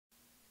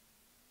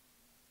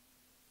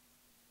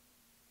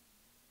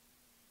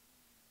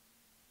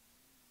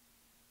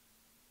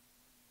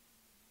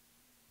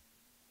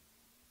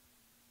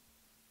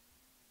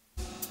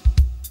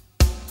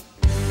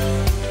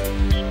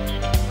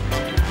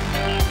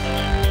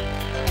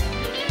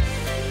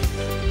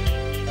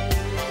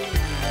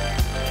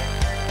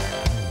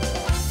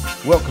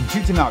Welcome to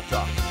Tanakh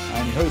Talk.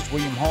 I'm your host,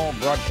 William Hall,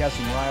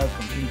 broadcasting live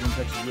from Kingsland,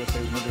 Texas, USA,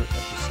 with another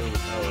episode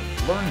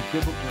of Learn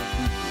Biblical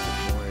Truth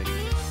with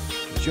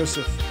Moreh.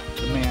 Joseph,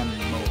 the man,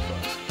 Mova.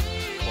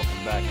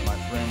 Welcome back, my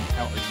friend.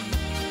 How are you?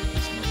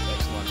 This most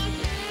excellent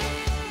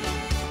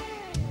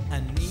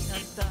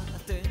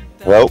video.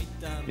 Well,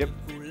 Yep.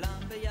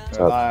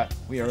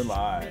 We are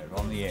live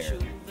on the air.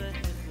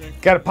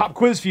 Got a pop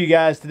quiz for you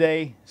guys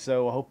today,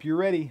 so I hope you're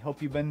ready.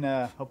 Hope you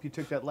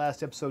took that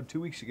last episode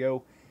 2 weeks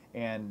ago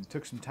and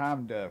took some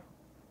time to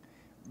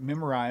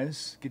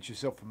memorize, get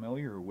yourself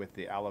familiar with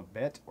the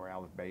alphabet or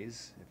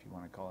alphabets, if you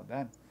want to call it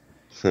that.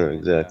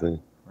 exactly.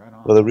 Right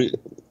on. Well,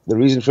 the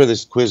reason for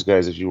this quiz,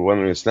 guys, if you were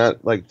wondering, it's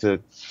not like to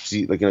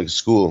see like in a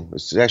school.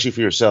 It's actually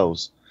for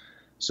yourselves.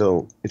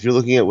 So if you're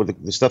looking at what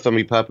the stuff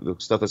the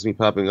stuff that's me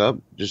popping up,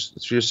 just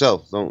it's for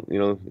yourself. Don't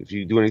if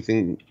you do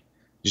anything,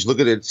 just look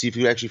at it, see if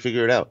you actually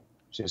figure it out.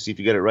 Just see if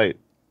you get it right.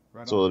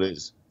 That's all it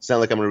is. It's not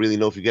like I'm gonna really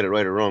know if you get it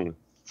right or wrong.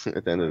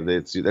 At the end of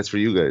the day, that's for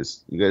you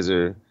guys. You guys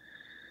are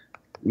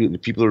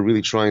people are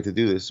really trying to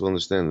do this. So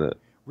understand that.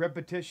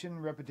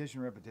 Repetition.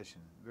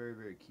 Very,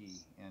 very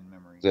key in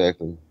memory.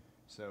 Exactly.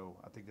 So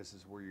I think this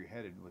is where you're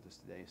headed with us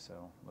today.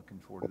 So looking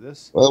forward to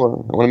this.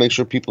 Well, I want to make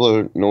sure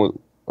people know.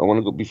 I want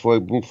to go before I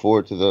move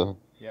forward to the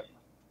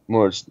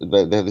more.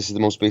 This is the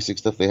most basic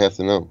stuff they have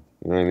to know.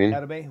 You know what I mean?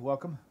 Adabay,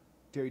 welcome.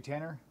 Terry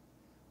Tanner,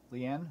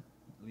 Leanne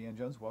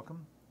Jones,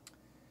 welcome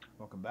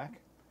back.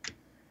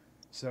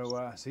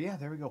 So yeah,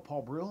 there we go.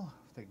 Paul Brill,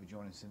 thank you for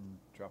joining us and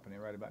dropping in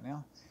right about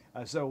now.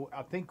 So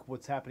I think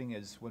what's happening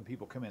is when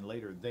people come in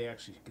later, they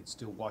actually could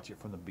still watch it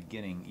from the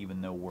beginning,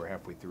 even though we're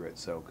halfway through it.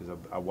 So because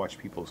I watch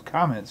people's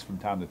comments from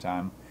time to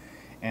time,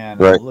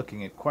 and I'm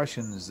looking at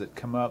questions that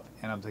come up,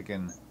 and I'm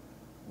thinking,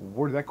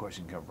 where did that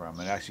question come from?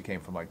 It actually came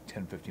from like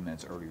 10, 15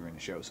 minutes earlier in the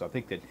show. So I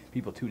think that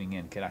people tuning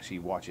in can actually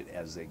watch it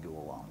as they go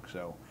along.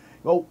 So,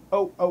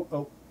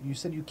 oh, you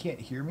said you can't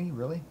hear me,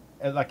 really?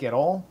 Like at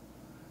all?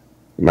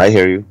 I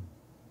hear you.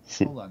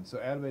 Hold on. So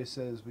Adabay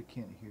says we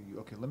can't hear you.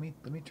 Okay, let me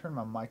turn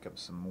my mic up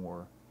some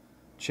more.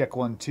 Check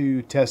 1,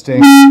 2,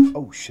 testing.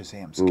 Oh,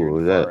 Shazam!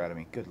 Scared the fire out of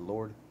me. Good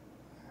Lord.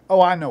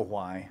 Oh, I know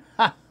why.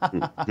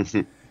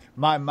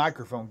 My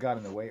microphone got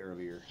in the way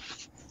earlier,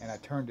 and I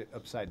turned it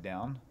upside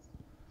down,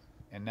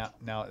 and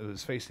now it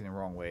was facing the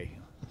wrong way.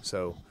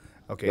 So,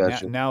 okay,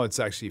 gotcha. now it's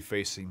actually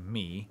facing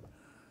me.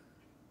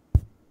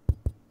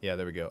 Yeah,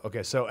 there we go.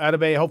 Okay, so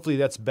Adabay, hopefully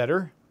that's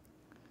better.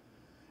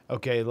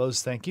 Okay,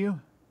 Lowe's, thank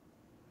you.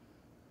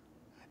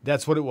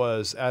 That's what it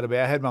was,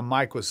 Adabay. I had my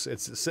mic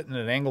it's sitting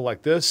at an angle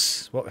like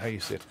this. Well, how you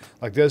see it?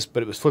 Like this,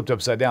 but it was flipped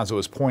upside down, so it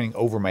was pointing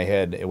over my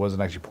head. It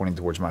wasn't actually pointing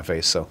towards my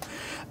face. So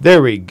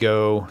there we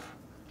go.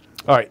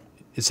 All right.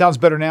 It sounds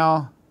better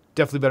now.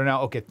 Definitely better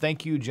now. Okay,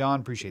 thank you,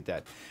 John. Appreciate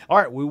that. All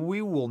right,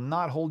 we will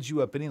not hold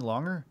you up any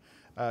longer.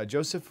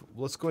 Joseph,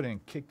 let's go ahead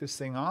and kick this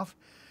thing off.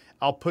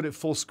 I'll put it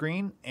full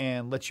screen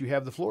and let you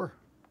have the floor.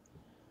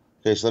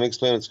 Okay, so let me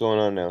explain what's going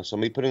on now. So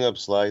I'm putting up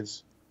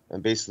slides.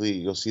 And basically,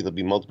 you'll see there'll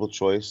be multiple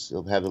choice.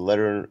 It'll have the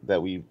letter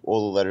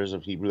all the letters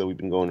of Hebrew that we've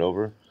been going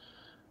over.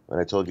 And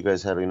I told you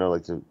guys how to,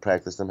 like to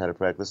practice them,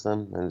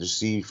 and just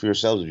see for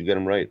yourselves if you get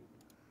them right.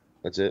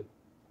 That's it.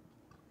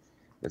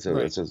 That's it.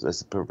 Right. That's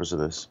the purpose of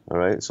this. All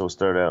right. So we'll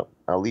start out.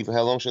 How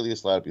long should I leave a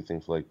slide up? You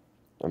think for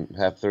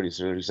like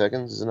 30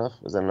 seconds is enough?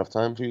 Is that enough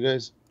time for you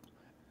guys?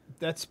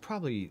 That's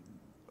probably.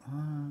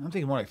 I'm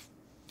thinking more like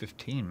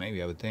 15,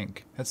 maybe. I would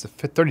think that's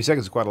 30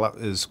 seconds is quite a lot.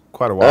 Is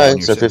quite a while. All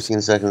right, so 15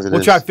 seconds.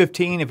 We'll try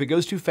 15. If it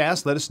goes too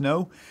fast, let us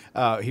know.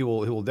 He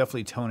will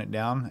definitely tone it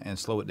down and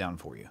slow it down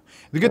for you.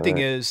 The good thing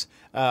is,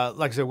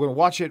 like I said, we're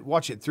gonna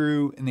watch it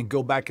through, and then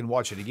go back and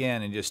watch it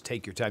again, and just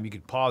take your time. You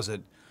could pause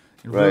it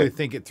and really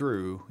think it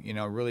through.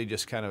 Really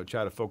just kind of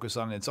try to focus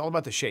on it. It's all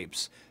about the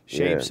shapes,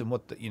 and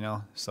what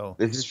So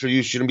this is for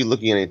you. Shouldn't be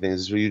looking at anything.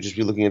 This is for you. Just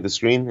be looking at the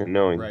screen and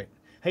knowing. Right.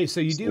 Hey,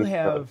 so you do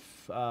have.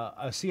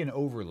 I see an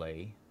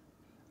overlay.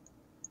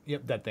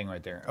 Yep, that thing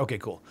right there. Okay,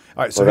 cool.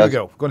 All right, so here we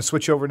go. Going to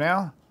switch over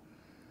now.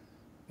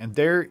 And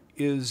there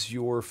is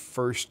your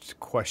first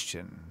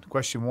question.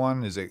 Question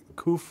 1, is it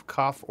kuf,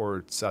 kaf,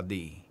 or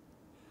tzadi?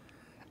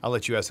 I'll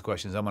let you ask the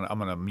questions. I'm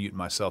gonna mute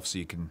myself so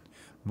you can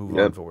move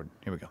on forward.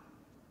 Here we go.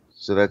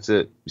 So that's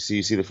it.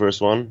 You see the first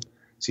one?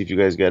 See if you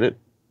guys get it.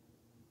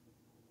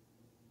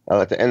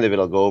 At the end of it,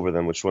 I'll go over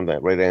them, which one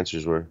the right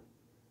answers were.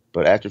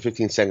 But after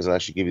 15 seconds, I'll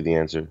actually give you the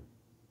answer.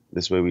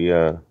 This way we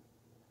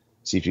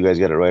see if you guys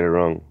get it right or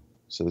wrong.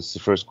 So this is the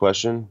first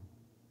question.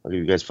 I'll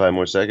give you guys 5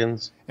 more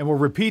seconds. And we'll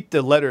repeat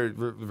the letter,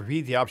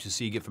 repeat the options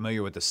so you get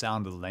familiar with the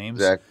sound of the names.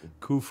 Exactly.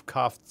 Kuf,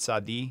 Kaf,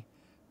 Tzadi.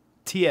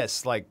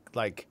 TS,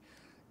 like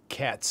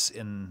cats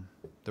in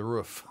the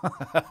roof.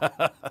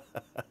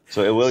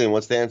 So, William,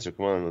 what's the answer?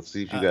 Come on, let's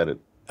see if you got it.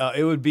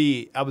 It would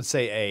be, I would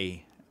say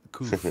A,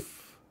 Kuf.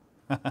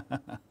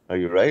 Are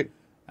you right?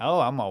 Oh,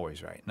 I'm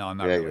always right. No, I'm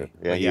not really.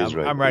 Yeah, he's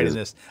right. I'm right in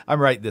this. I'm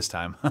right this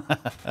time.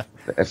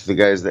 If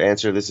the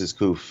answer, this is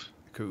Kuf.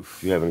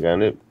 Kuf. You haven't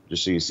gotten it,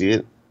 just so you see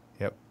it.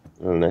 Yep.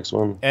 And the next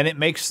one. And it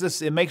makes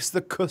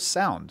the k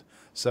sound.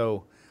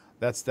 So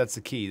that's the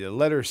key. The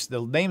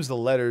names of the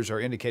letters are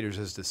indicators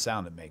as to the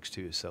sound it makes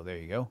too. So there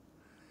you go.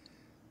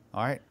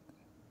 All right.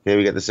 Okay,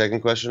 we got the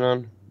second question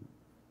on.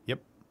 Yep.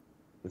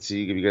 Let's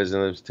see. Give you guys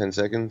another 10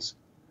 seconds.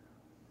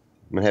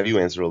 I'm gonna have you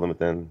answer all of them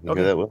then. You Okay.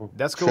 hear that, Will?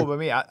 That's cool by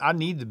me. I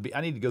need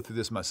to go through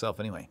this myself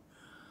anyway.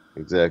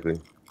 Exactly.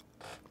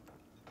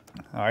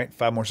 All right.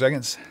 5 more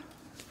seconds.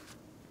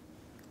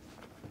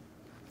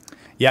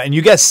 Yeah, and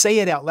you guys say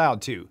it out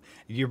loud too.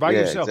 You're by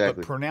yourself,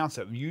 exactly. but pronounce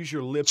it. Use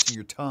your lips and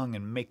your tongue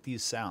and make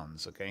these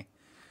sounds. Okay.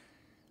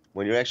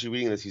 When you're actually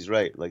reading this, he's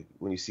right. Like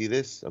when you see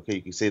this, okay,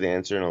 you can say the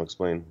answer and I'll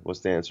explain. What's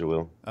the answer,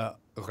 Will?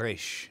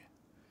 Resh.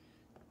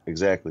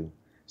 Exactly.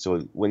 So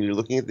when you're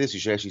looking at this,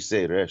 you should actually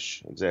say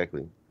resh.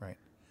 Exactly. Right.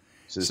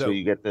 So this way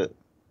you get the.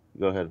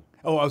 Go ahead.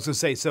 Oh, I was going to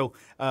say. So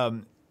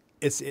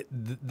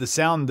the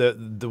sound,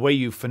 the way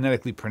you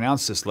phonetically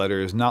pronounce this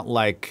letter is not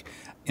like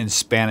in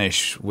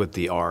Spanish with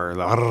the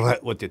R,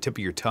 with the tip of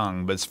your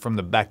tongue, but it's from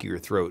the back of your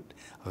throat,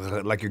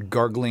 like you're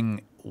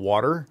gargling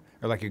water.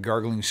 Or like you're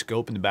gargling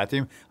scope in the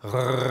bathroom.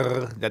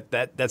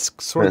 That's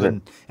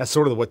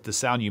sort of what the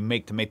sound you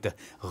make to make the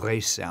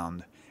resh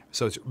sound.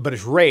 So it's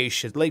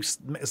resh. It's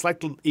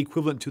like the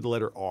equivalent to the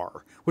letter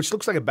R, which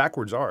looks like a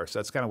backwards R. So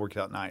that's kind of worked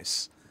out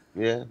nice.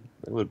 Yeah,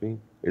 that would be.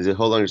 Is it?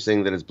 Hold on, you're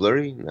saying that it's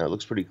blurry? No, it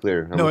looks pretty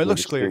clear. No, it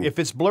looks clear. If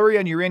it's blurry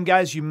on your end,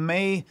 guys, you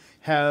may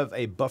have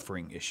a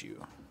buffering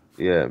issue.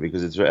 Yeah,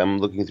 because I'm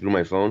looking through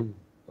my phone,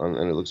 and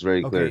it looks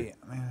very clear.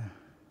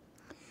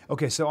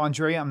 Okay, so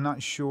Andrea, I'm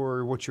not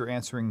sure what you're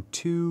answering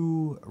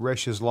to.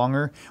 Resh is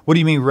longer. What do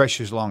you mean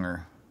Resh is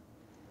longer?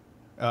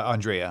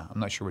 Andrea, I'm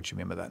not sure what you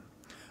mean by that.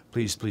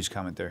 Please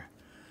comment there.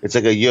 It's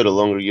like a yud, a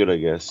longer yud, I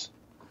guess.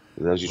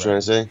 Is that what you're trying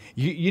to say?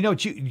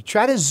 You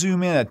try to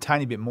zoom in a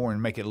tiny bit more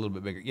and make it a little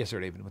bit bigger. Yes, sir,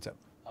 David. What's up?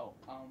 Oh,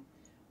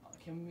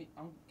 can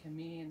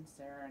me and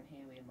Sarah and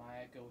Haley and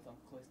Maya go with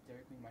Uncle Chris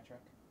Derek in my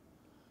truck?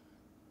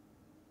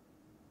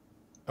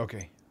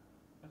 Okay.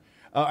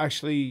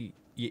 Actually,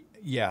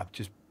 yeah,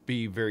 just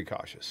be very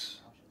cautious.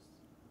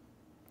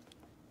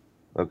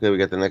 Okay, we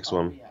got the next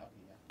one. Yeah,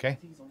 okay. I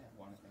think he's only have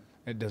one, I think.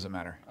 It doesn't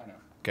matter. I know.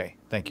 Okay,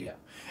 thank you. Yeah.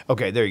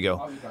 Okay, there you go.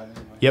 I'll be driving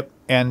anyway. Yep,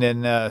 and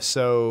then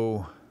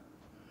so.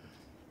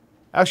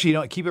 Actually, you know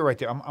what? Keep it right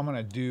there. I'm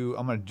gonna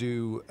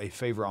do a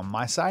favor on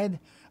my side.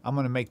 I'm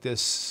gonna make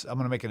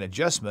an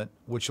adjustment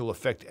which will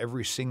affect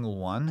every single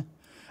one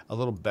a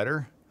little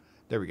better.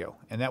 There we go,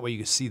 and that way you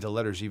can see the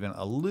letters even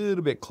a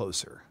little bit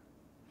closer.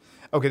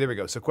 Okay, there we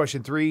go. So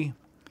question 3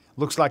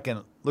 looks like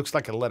a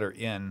letter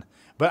N,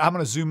 but I'm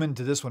gonna zoom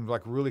into this one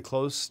like really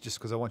close just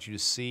because I want you to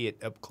see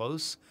it up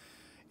close.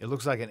 It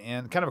looks like an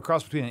N, kind of a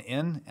cross between an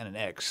N and an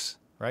X,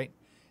 right?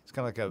 It's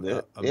kind of like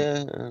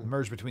a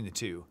merge between the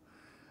two.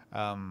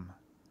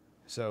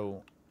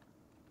 So,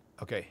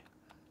 okay.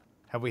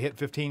 Have we hit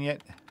 15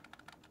 yet?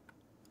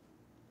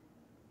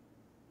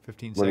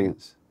 15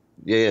 seconds?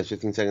 Yeah,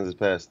 15 seconds has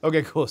passed.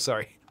 Okay, cool.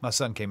 Sorry. My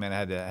son came in. I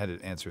had to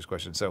answer his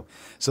question. So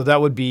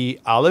that would be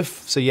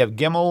Aleph. So you have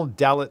Gimel,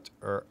 Dalet,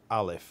 or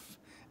Aleph.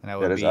 And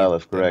that is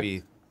Aleph, correct. That'd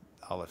be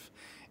Aleph.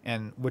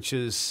 And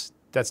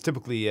that's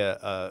typically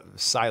a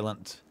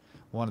silent,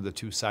 one of the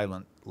two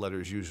silent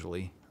letters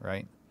usually,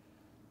 right?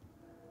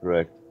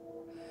 Correct.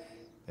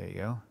 There you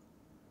go.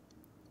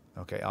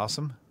 Okay,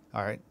 awesome.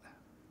 All right.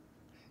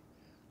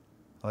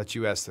 I'll let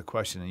you ask the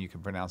question and you can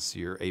pronounce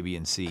your A, B,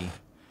 and C.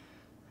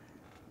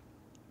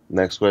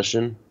 Next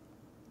question.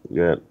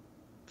 You got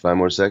 5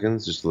 more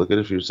seconds. Just look at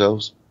it for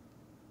yourselves.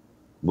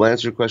 We'll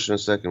answer your question in a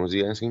second. Was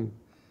he asking?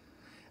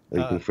 Are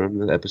you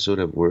confirming the episode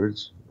have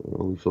words?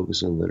 Or only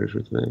focus on letters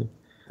for today?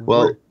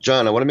 Well,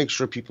 John, I want to make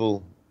sure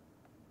people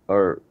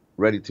are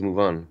ready to move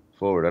on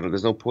forward.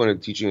 There's no point in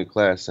teaching a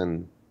class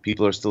and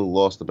people are still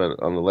lost about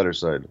on the letter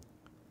side.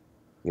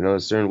 You know,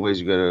 there's certain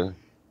ways you got to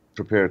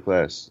prepare a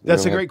class.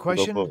 That's a great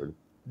question.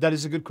 That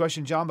is a good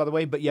question, John, by the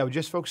way. But yeah, we're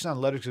just focusing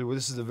on letters because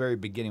this is the very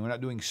beginning. We're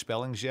not doing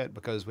spellings yet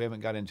because we haven't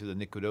got into the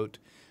Nikudot,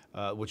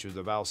 which is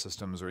the vowel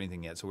systems or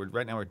anything yet. So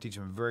right now we're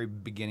teaching very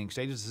beginning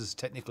stages. This is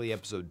technically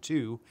episode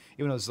 2,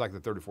 even though this is like the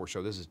 34th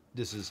show.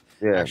 This is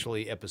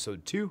actually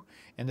episode 2,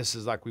 and this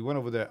is like we went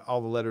over all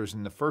the letters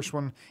in the first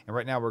one, and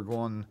right now we're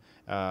going.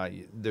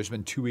 There's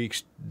been 2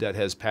 weeks that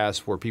has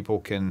passed where people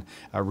can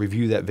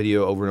review that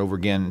video over and over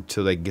again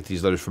until they get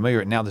these letters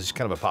familiar. And now this is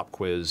kind of a pop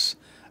quiz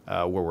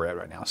where we're at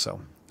right now. So.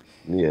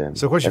 Yeah.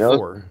 So question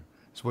 4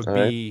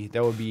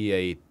 that would be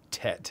a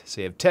tet.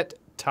 So you have tet,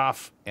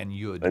 taf, and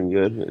yud. And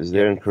yud is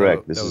there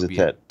incorrect. This is a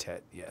tet.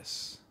 Tet,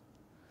 yes.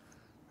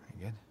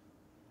 Very good.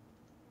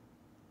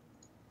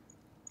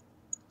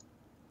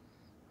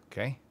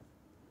 Okay.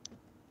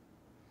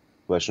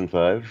 Question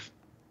 5.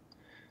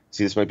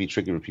 See, this might be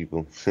tricky for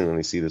people when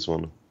they see this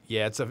one.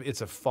 Yeah,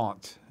 it's a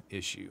font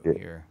issue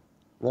here.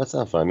 That's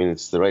not fine. I mean,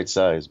 it's the right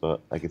size,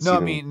 but I can see. No, I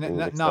mean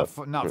not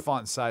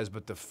font size,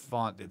 but the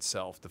font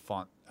itself, the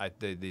font,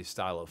 the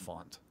style of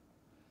font.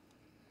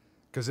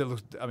 Because it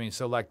looks, I mean,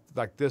 so like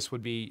this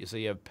would be, so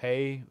you have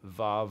pei,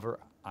 vav, or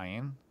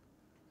ayin,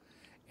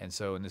 and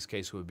so in this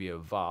case it would be a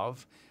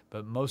vav.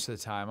 But most of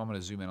the time, I'm going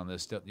to zoom in on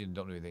this. Don't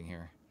do anything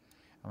here.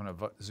 I'm going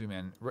to zoom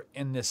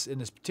in this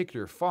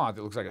particular font.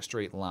 It looks like a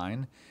straight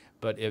line,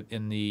 but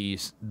in the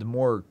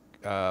more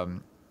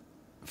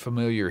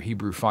familiar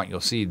Hebrew font, you'll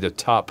see the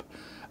top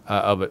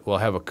of it will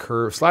have a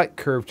curve, slight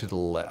curve to the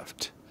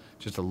left,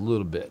 just a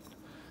little bit.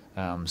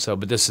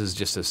 But this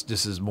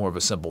is more of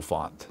a simple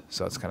font,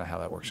 so that's kind of how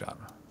that works out.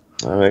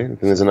 All right. And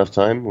there's enough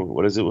time.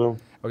 What is it, Will?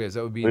 Okay, so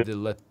that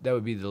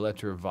would be the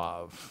letter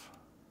Vav.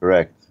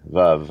 Correct.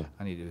 Vav.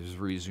 I need to just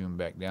rezoom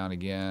back down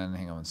again.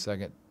 Hang on 1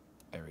 second.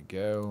 There we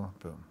go.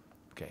 Boom.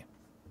 Okay.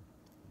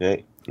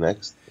 Okay.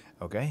 Next.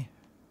 Okay.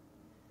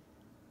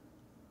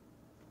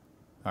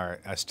 All right.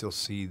 I still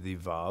see the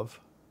Vav.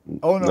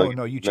 Oh no,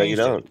 you changed no, you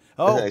don't. it.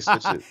 Oh, I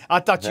switched it. I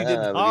thought you did.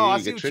 Look at Oh, I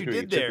you. see Get what you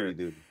did there.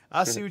 dude.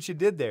 I see what you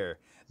did there.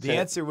 The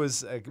answer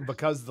was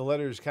because the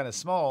letter is kind of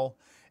small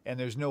and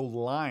there's no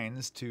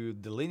lines to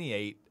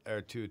delineate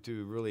or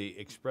to really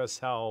express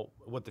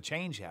what the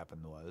change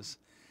happened was.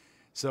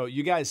 So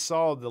you guys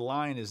saw the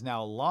line is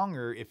now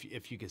longer.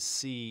 If you could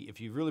see, if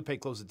you really pay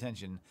close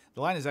attention,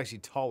 the line is actually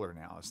taller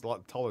now. It's a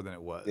lot taller than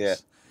it was. Yeah,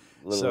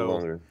 a little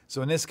longer.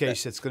 So in this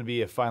case, it's going to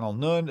be a final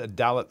nun, a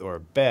dalet, or a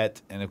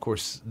bet, and of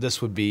course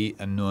this would be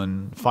a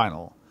nun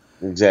final.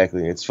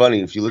 Exactly. It's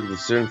funny if you look at the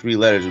certain 3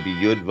 letters, it would be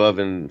Yud, Vav,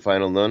 and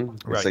final nun.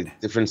 It's Right. like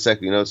different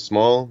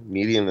small,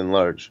 medium, and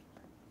large.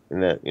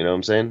 And that, you know what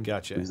I'm saying?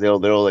 Gotcha. Because they're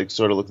all like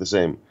sort of look the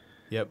same.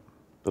 Yep.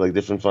 But like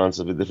different fonts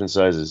of different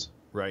sizes.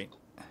 Right.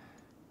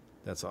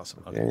 That's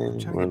awesome. Okay, I'm trying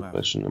to we're get on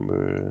question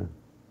number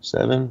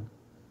 7.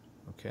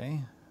 Okay.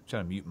 I'm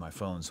trying to mute my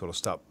phone so it'll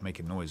stop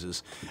making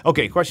noises.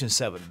 Okay, question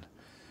 7.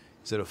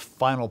 Is it a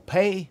final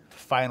pay,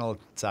 final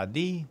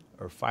tzadi,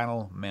 or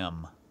final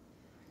mem?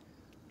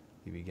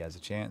 Give you guys a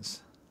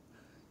chance.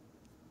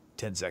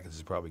 10 seconds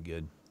is probably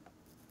good.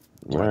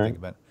 All right. Think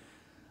about it.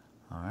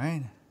 All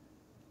right.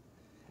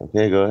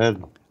 Okay, go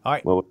ahead. All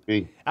right. What would it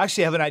be?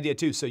 Actually, I have an idea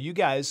too. So you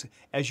guys,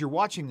 as you're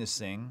watching this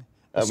thing,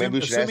 Maybe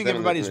we should ask assuming them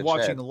in everybody's the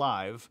watching chat.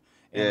 live.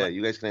 Yeah,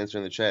 you guys can answer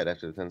in the chat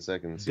after the 10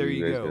 seconds. There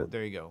you go.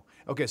 There you go.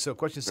 Okay, so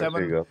question 7.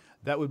 There you go.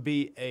 That would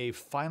be a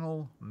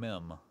final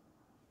mem.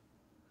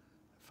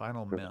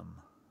 Final mem.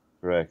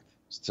 Correct.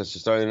 So to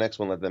start the next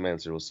one, let them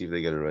answer. We'll see if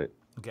they get it right.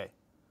 Okay.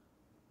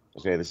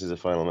 Okay, this is a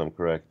final mem,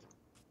 correct.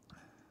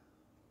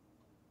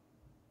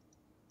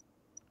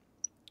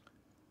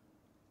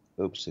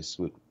 Oops, I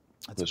swooped.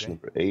 That's Question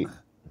okay. number 8.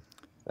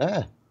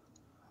 Ah!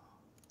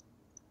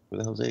 Where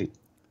the hell's 8?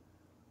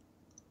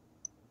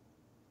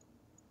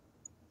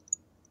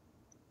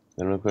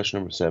 I don't know, question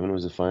number 7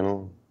 was the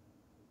final.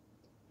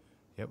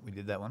 Yep, we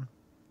did that one.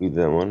 We did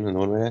that one, and the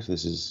one right after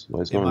this is,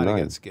 why it's It going might to have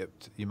 9. got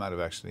skipped. You might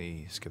have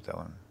actually skipped that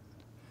one.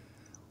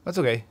 That's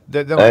okay.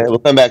 We'll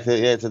come back to it.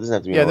 Yeah, it doesn't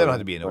have to be in order. they don't have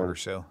to be in order,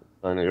 so.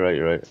 Oh, no, you're right.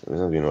 It doesn't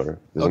have to be in order.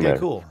 Doesn't Okay, matter.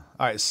 cool.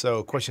 All right,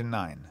 so question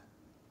 9.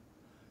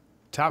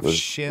 Taf,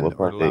 Shin, what or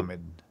part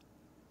Lamed?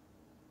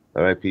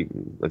 All right, Pete.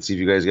 Let's see if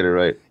you guys get it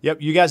right.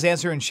 Yep, you guys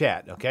answer in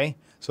chat, okay?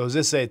 So is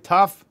this a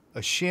Taf,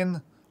 a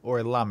Shin, or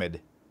a Lamed?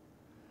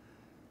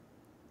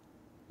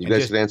 You And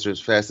guys just- can answer as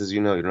fast as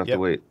you know. You don't have Yep, to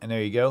wait. and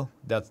there you go.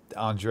 That's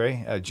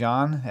Andre,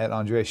 John at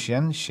Andre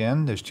Shin.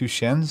 Shin, there's 2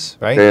 Shins,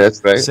 right? Okay,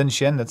 that's right. Sin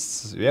Shin,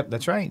 that's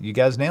right. You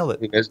guys nailed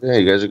it. You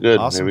guys are good.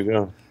 Awesome. There we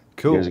go.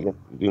 Cool. You guys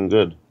are doing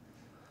good.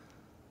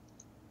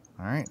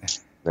 All right.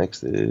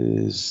 Next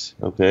is,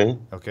 okay.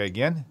 Okay,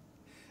 again.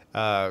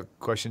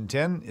 Question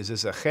 10. Is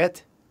this a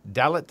Chet,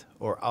 Dalet,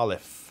 or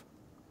Aleph?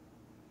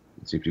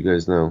 Let's see if you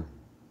guys know.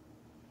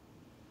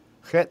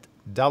 Chet,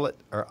 Dalet,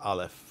 or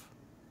Aleph?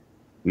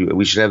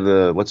 We should have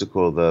the, what's it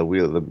called? The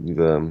wheel,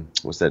 the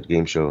what's that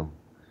game show?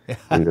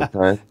 Wheel of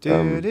Time?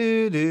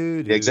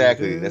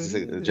 Exactly. That's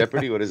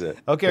Jeopardy? What is it?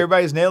 Okay,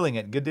 everybody's nailing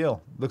it. Good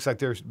deal. Looks like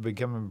they're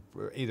becoming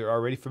either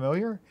already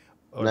familiar,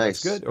 or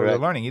Nice, that's good, or they're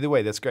correct. learning. Either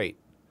way, that's great.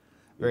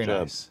 Very Good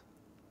job. nice.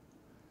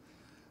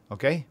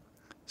 Okay,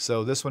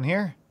 so this one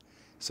here.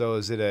 So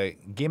is it a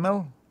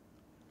Gimel,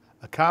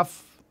 a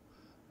Kaf,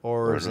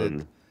 or is it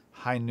Nun.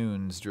 High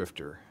Noon's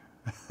Drifter?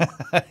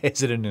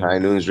 Is it a Noon? High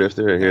Noon's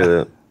Drifter. I hear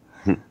that.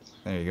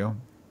 There you go.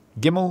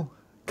 Gimel,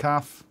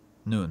 Kaf,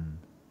 Noon.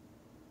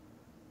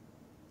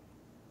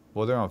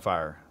 Well, they're on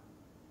fire.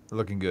 They're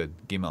looking good.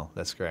 Gimel,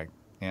 that's correct.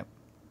 Yep.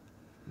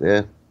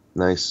 Yeah,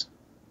 nice.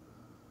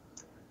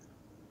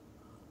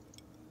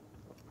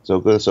 So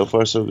good. So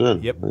far, so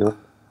good. Yep. Yeah, They're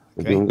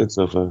Okay. doing good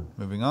so far.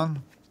 Moving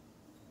on.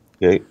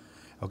 Okay.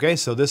 Okay,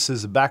 so this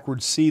is a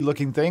backward C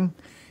looking thing.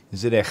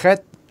 Is it a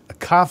Chet, a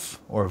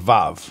Kaf, or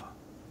Vav?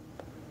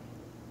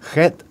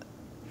 Chet.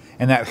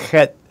 And that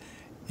Chet,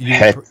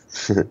 Het.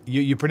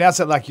 you pronounce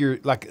it like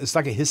it's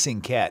like a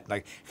hissing cat.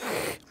 Like,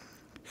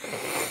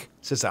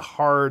 it's just a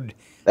hard.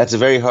 That's a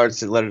very hard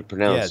letter to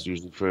pronounce, Yeah.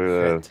 usually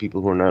for Het.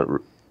 people who are not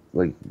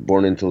like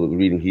born into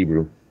reading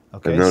Hebrew.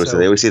 Okay, I've noticed so-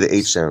 that they always say the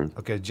H sound.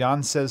 Okay,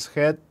 John says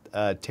Chet.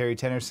 Terry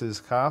Tanner says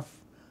Kaf.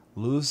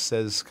 Luz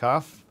says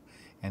Kaf.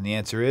 And the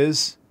answer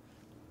is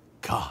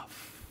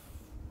Kaf.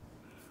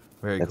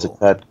 Very That's cool.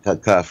 a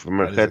kaf.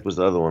 Remember, That is chet a- was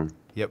the other one.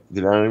 Yep. I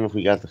don't even know if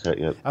we got the chet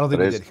yet. I don't think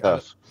But we it is did.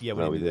 Kaf. Yeah, we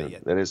No, didn't do that didn't.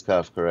 yet. That is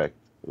kaf, correct.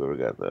 Whoever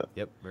got that.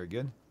 Yep, very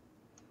good.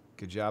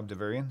 Good job,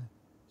 Devarian.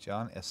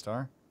 John,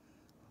 S-Star.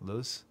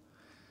 Luz.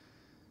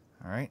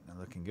 All right,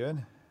 looking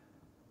good.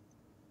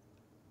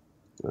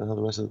 What the hell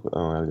the rest of the...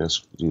 Oh, I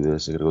gotta do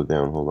this. I gotta go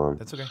down. Hold on.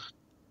 That's okay.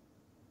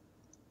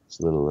 It's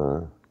a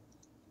little,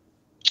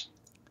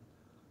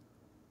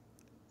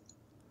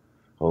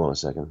 on a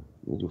second.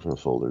 Let me do it from the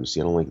folder. You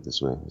see, I don't like it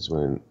this way. This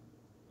way.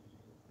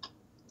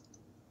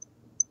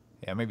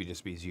 Yeah, maybe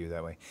just be easier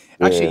that way.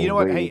 Yeah, Actually, you know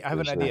what? very Hey, I have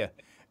an interesting. idea.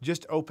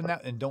 Just open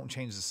that and don't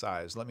change the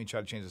size. Let me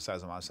try to change the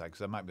size on my side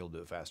because I might be able to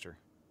do it faster.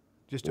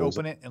 Just What is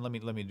open it and let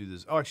me do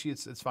this. Oh, actually,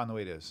 it's fine the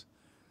way it is.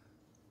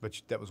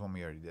 But that was one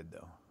we already did,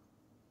 though.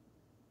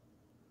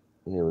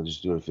 Yeah, we'll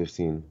just do it at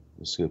 15.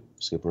 We'll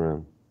skip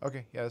around.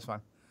 Okay, yeah, that's fine.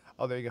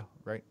 Oh, there you go.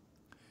 Right.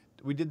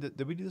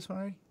 Did we do this one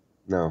already?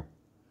 No.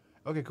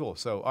 Okay, cool.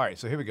 So, all right.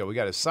 So here we go. We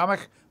got a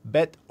Samach,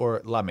 Bet,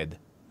 or Lamed.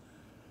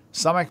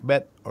 Samach,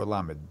 Bet, or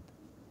Lamed.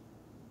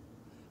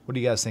 What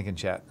do you guys think in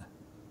chat?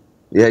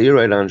 Yeah, you're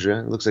right, Andrea.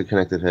 It looks like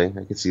connected hay.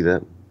 I can see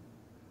that.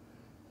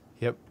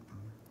 Yep.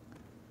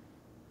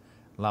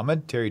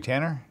 Lamed, Terry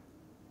Tanner.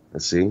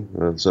 Let's see.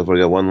 So far,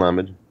 we got one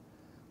lamed.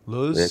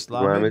 Luz, two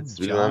Lamed, lameds,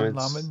 three John,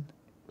 lameds. Lamed,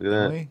 Look at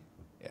that. Emily.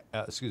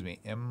 Excuse me,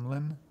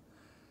 Emlyn.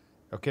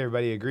 Okay,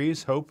 everybody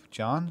agrees. Hope,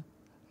 John.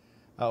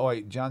 Oh,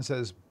 wait, John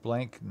says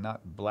blank,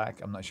 not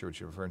black. I'm not sure what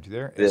you're referring to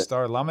there. Yeah.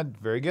 Star Lamed,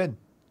 very good.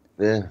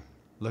 Yeah.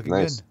 Looking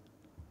Nice. good.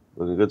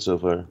 Looking good so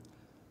far.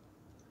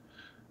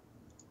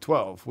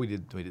 12. We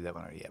did that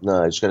one already. Yeah.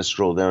 No, I just got to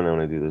scroll down now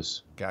when I do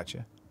this.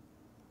 Gotcha.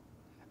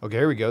 Okay,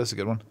 here we go. This is a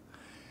good one.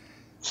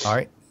 All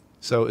right.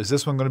 So is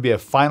this one going to be a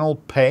final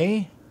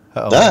pay?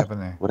 Uh-oh, what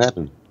happened there? What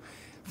happened?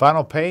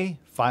 Final pay,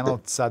 final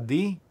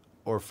tzadi,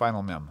 or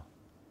final mem?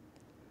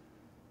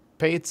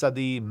 Pay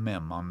tzadi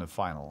mem on the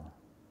final.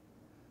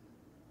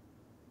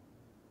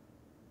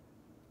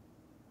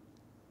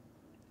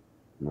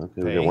 Okay,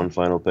 we Pay. got one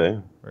final pay.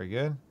 Very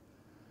good.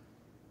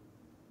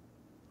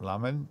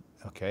 Lamed.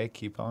 Okay,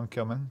 keep on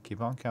coming.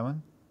 Keep on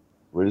coming.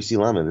 Where do you see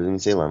lamed? It didn't even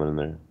say lamed in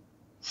there.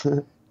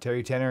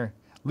 Terry Tanner.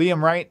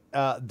 Liam Wright,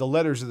 the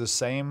letters are the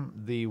same.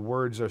 The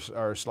words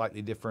are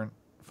slightly different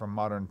from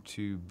modern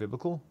to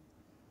biblical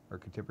or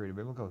contemporary to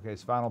biblical. Okay,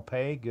 it's final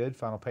pay. Good.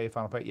 Final pay,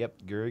 final pay.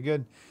 Yep, very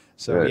good.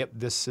 So, Right. yep,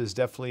 this is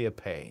definitely a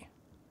pay.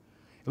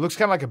 It looks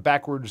kind of like a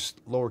backwards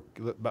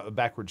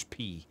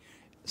P.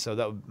 So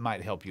that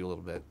might help you a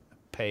little bit.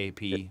 Pay,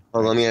 P.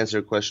 Oh, let me answer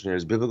a question here.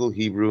 Is biblical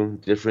Hebrew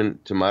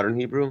different to modern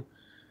Hebrew?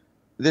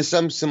 There's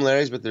some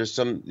similarities, but there's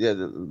some,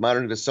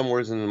 there's some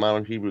words in the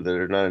modern Hebrew that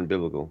are not in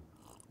biblical.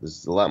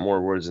 There's a lot more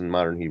words in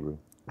modern Hebrew.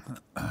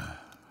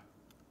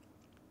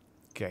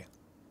 Okay.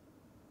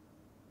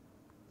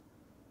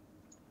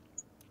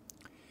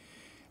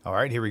 All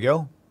right, here we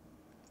go.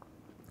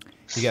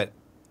 You got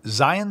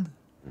Zion,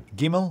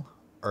 Gimel,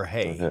 or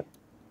Hay? Okay.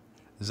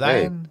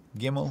 Zion,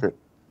 Gimel,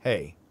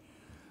 Hay.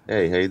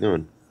 Hey, how you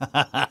doing?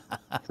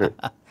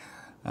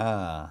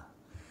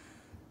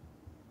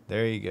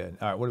 Very good.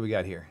 All right, what do we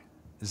got here?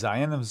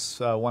 Zion is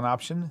one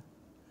option.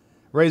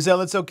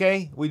 Razel, it's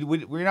okay.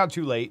 We're not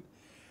too late.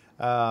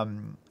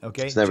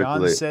 Okay, It's never too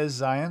John late. says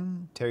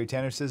Zion. Terry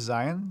Tanner says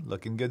Zion.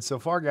 Looking good so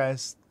far,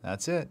 guys.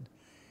 That's it.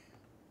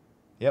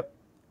 Yep.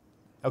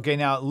 Okay,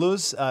 now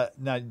Luz,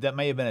 now that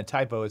may have been a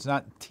typo. It's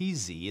not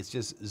TZ. It's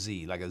just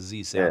Z, like a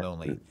Z sound Yeah.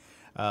 only.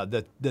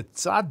 The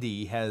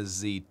Tzadi has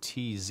the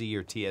TZ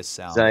or TS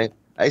sound. Zion.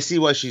 I see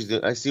what she's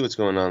doing. I see what's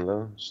going on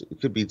though. It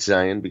could be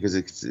Zion because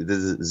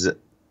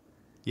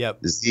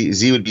Yep.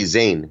 Z would be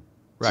Zayn.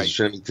 Right. So she's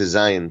trying to make to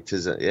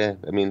Zion. Yeah,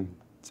 I mean,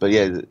 but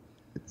yeah,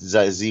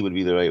 Z would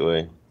be the right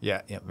way.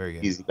 Yeah. Very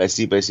good. Easy. I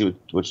see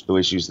what the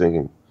way she was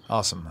thinking.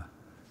 Awesome.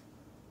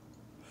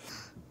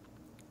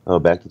 Oh,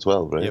 back to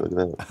 12, right? Yep.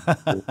 Look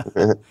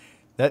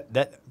at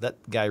that.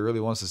 That guy really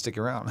wants to stick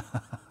around.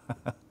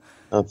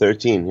 Oh,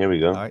 13. Here we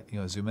go. All right, you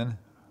want to zoom in?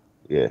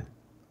 Yeah.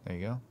 There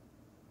you go.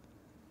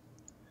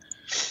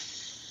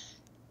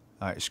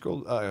 All right,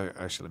 scroll.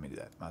 Actually, let me do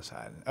that. My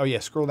side. Oh yeah,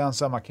 scroll down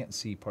some. I can't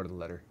see part of the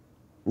letter.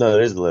 No,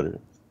 it is the letter.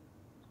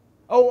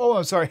 Oh,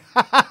 I'm sorry.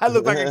 I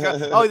look like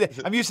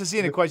I'm used to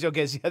seeing a question.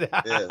 Okay,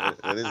 Yeah,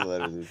 it is the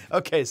letter, dude.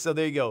 okay, so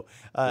there you go.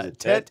 Is it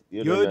Tet,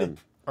 Yud, or Yud, Mem?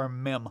 or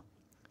Mem.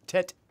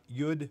 Tet,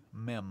 Yud,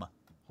 Mem.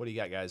 What do you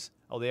got, guys?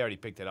 Oh, they already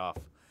picked it off.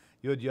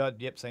 Yud, Yud.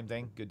 Yep, same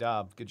thing. Good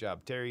job.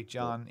 Terry,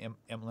 John,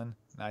 Emlyn.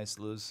 Nice,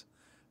 Luz.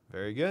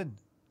 Very good.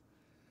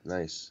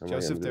 Nice.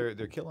 Joseph, they're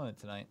killing it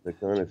tonight. They're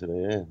killing it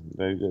today. Yeah,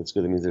 very good. It's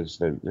good. It means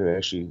they're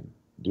actually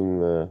doing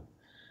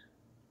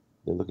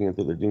they're looking at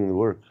they're doing the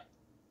work.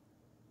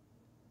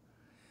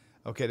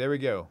 Okay, there we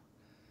go.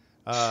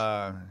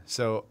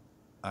 So,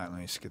 all right, let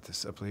me just get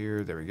this up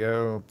here. There we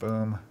go.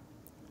 Boom.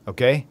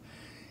 Okay.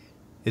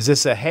 Is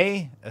this a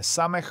Hey, a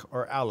Samech,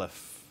 or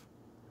Aleph?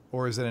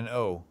 Or is it an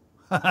O?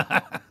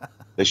 I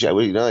should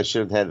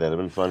have had that. It'd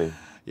been funny.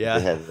 Yeah.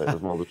 They had that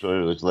with multiple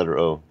choice, it's letter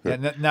O.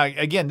 Yeah, now,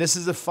 again, this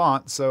is a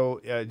font,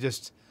 so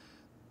it's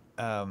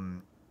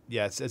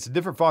a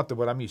different font than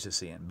what I'm used to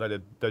seeing.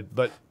 But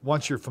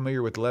once you're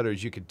familiar with the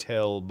letters, you could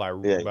tell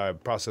by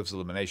process of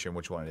elimination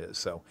which one it is.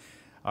 So,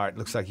 all right,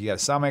 looks like you got a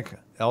Samech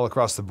all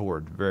across the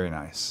board. Very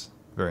nice.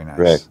 Very nice.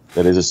 Correct.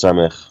 That is a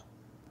Samech.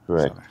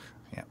 Correct. Samech.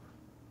 Yeah.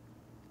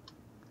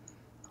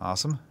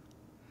 Awesome.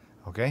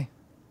 Okay.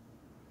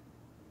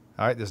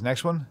 All right, this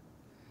next one.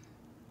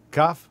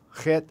 Kaf,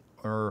 Chet,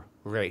 or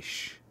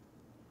Resh?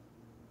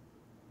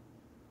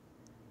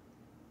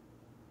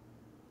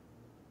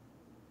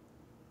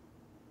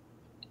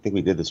 think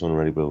we did this one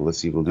already, but let's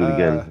see. We'll do it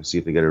again. Let's see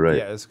if they get it right.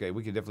 Yeah, that's okay.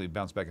 We could definitely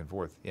bounce back and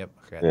forth. Yep.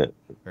 Okay. Yeah.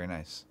 Very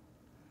nice.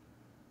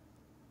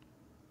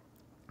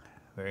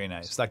 Very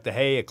nice. It's like the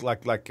hay,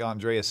 like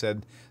Andrea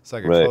said, it's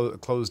like a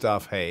closed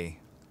off hay.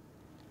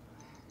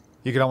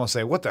 You could almost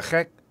say, "What the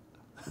heck?"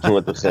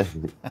 What the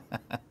heck?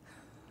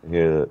 I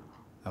hear that. Okay.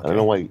 I don't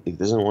know why it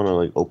doesn't want to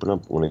like open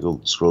up when I go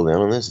scroll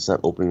down on this. It's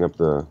not opening up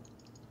the.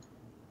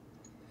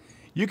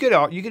 You could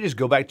just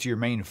go back to your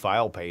main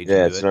file page.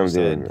 Yeah, and that's do what it I'm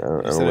instead, doing. I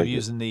don't instead of like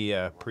using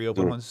the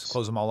pre-open ones,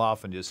 close them all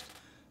off and just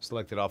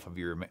select it off of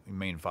your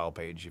main file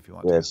page if you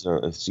want to.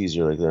 Yeah, it's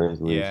easier like that.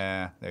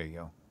 Yeah, there you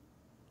go.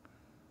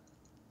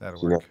 That'll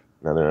See, work.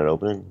 Now they're not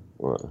opening.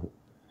 Well,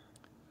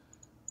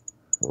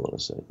 hold on a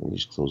second. Let me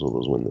just close all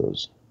those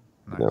windows.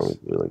 Nice. Now we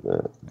do it like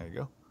that. There you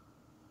go.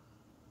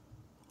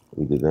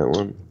 We did that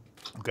one.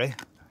 Okay.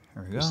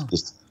 There we go.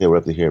 Yeah, we're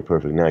up to here.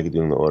 Perfect. Now I can do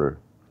it in the order.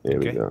 There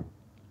we Okay. go.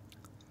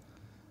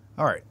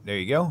 All right. There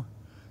you go.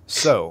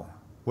 So,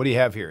 what do you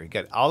have here? You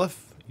got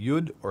Aleph,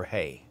 Yud, or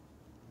Hey?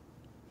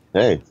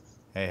 Hey.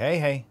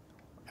 Hey.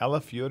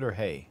 Aleph, Yud, or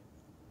Hey?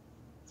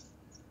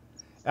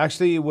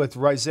 Actually, with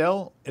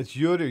Rizel, it's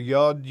Yud or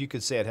Yod. You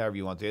could say it however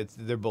you want to.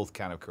 They're both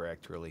kind of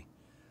correct, really.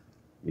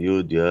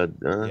 Yud, Yod.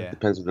 Yeah.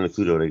 Depends on the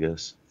Kudot, I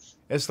guess.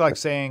 It's like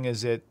saying,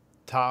 is it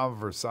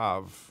Tav or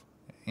Sav?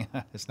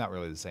 It's not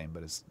really the same,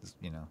 but it's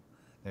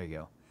there you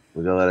go.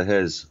 We got a lot of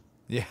heads.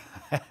 Yeah,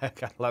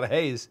 got a lot of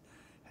hays.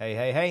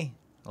 Hey.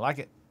 I like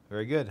it.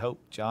 Very good.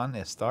 Hope, John,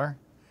 Estar,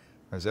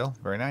 Rizel.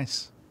 Very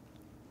nice.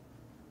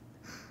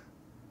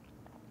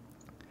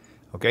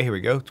 Okay, here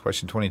we go.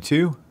 Question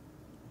 22.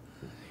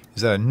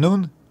 Is that a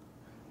nun,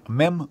 a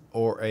mem,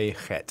 or a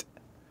chet?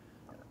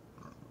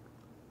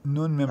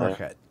 Nun, mem, or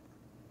chet?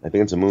 I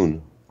think it's a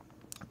moon.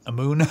 A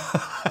moon?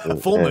 A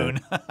full moon.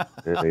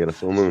 Yeah, I got a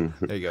full moon.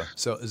 There you go.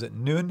 So is it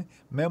nun,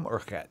 mem, or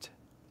chet?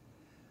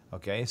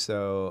 Okay,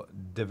 so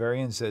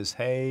Devarian says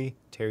hey.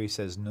 Terry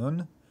says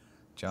nun.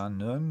 John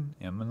nun.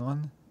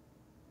 Imlin,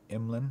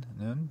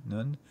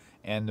 nun.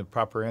 And the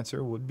proper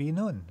answer would be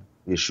nun.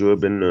 Yeshua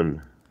ben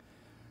Nun.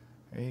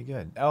 Very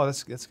good. Oh,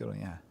 that's a good one,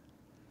 yeah.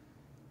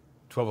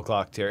 12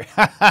 o'clock, Terry.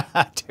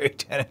 Terry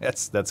Tanner,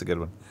 that's a good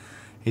one.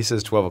 He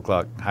says 12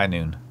 o'clock, high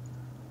noon.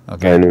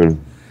 Okay. High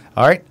noon.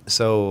 All right,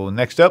 so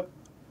next up,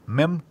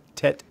 Mem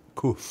Tet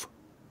Kuf.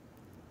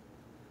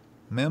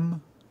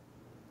 Mem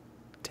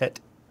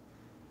Tet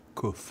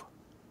Kuf.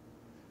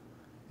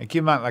 And keep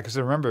in mind, like I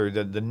said, remember,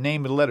 the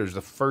name of the letters,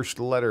 the first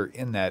letter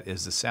in that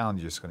is the sound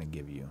you're just going to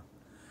give you.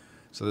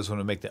 So this one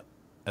would make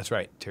that's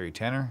right, Terry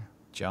Tanner,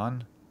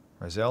 John,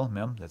 Razel,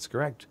 Mem, that's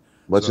correct.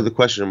 What's with the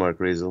question mark,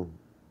 Razel?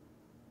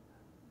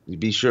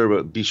 Be sure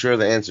of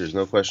the answers,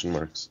 no question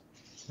marks.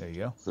 There you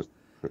go.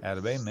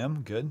 Atabay,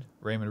 Mem, good.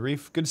 Raymond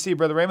Reef, good to see you,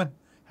 Brother Raymond.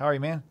 How are you,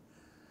 man?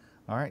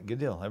 All right, good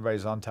deal.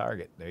 Everybody's on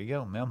target. There you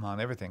go, Mem on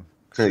everything.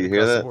 You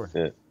hear that?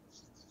 Yeah.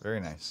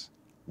 Very nice.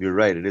 You're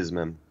right, it is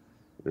Mem.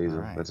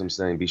 Razel. Right. That's what I'm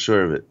saying. Be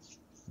sure of it.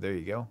 There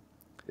you go.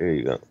 There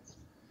you go.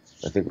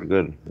 I think we're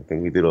good. I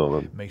think we did all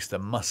of them. Makes the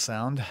must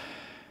sound.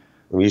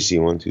 Let me see.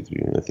 1, 2,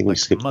 3. I think we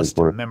skipped must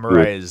one.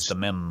 memorize the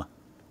mem.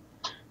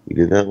 We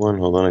did that one.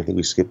 Hold on. I think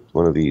we skipped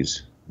one of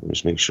these. Let me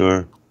just make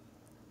sure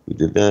we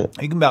did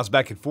that. You can bounce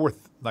back and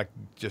forth, like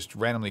just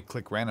randomly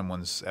click random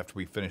ones after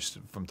we finish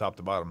from top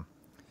to bottom.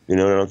 You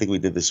know, I don't think we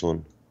did this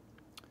one.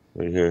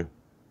 Right here.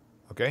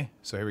 Okay,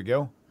 so here we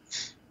go.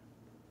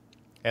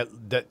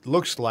 That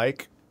looks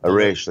like a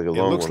resh, like a long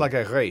one. It looks like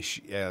a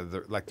resh, yeah,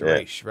 like the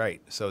resh,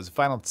 right? So it's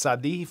final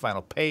tzadi,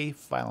 final pei,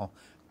 final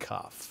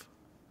kaf.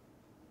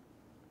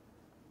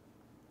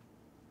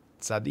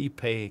 Tzadi,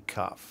 pei,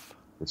 kaf.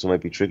 This one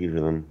might be tricky for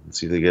them. Let's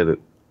see if they get it.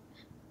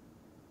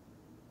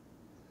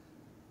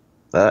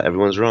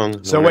 Everyone's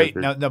wrong. So wait,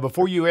 now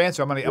before you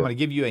answer, I'm gonna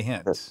give you a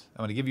hint.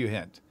 I'm gonna give you a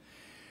hint.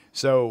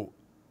 So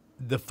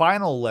the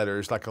final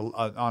letters, like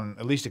on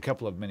at least a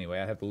couple of them anyway,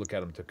 I have to look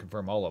at them to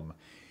confirm all of them.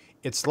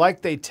 It's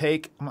like they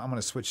take. I'm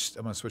gonna switch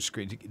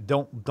screen.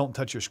 Don't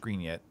touch your screen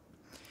yet.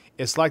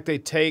 It's like they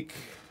take.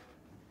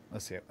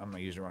 Let's see. I'm gonna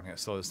use the wrong hand.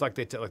 So it's like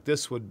they take. Like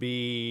this would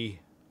be.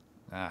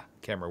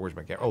 Camera. Where's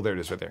my camera? Oh, there it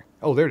is, right there.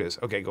 Oh, there it is.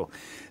 Okay, cool.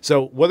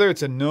 So whether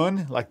it's a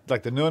nun, like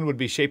the nun would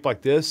be shaped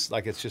like this,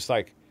 like it's just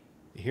like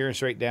here and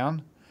straight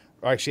down,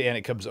 or actually, and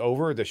it comes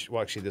over.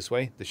 Actually, this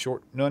way, the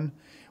short nun.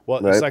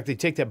 Well, right. It's like they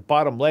take that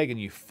bottom leg and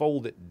you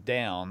fold it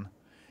down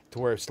to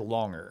where it's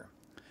longer.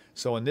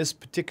 So in this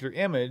particular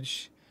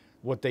image,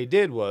 what they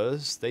did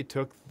was they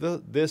took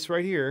this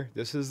right here.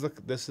 This is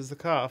the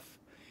cuff,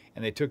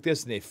 and they took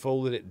this and they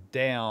folded it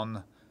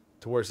down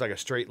to where it's like a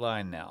straight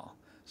line now.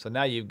 So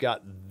now you've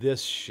got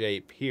this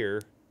shape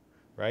here,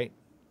 right?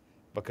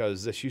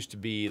 Because this used to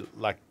be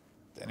like,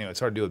 anyway, it's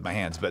hard to do with my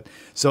hands. But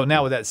so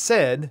now with that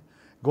said,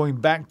 going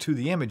back to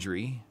the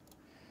imagery,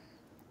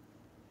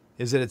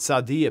 is it a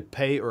tzadi, a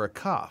pei, or a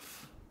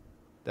kaf?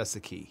 That's the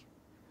key.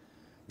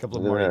 A couple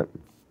of more.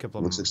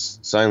 Looks like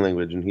sign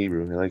language in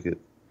Hebrew. I like it.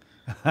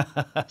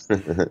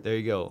 There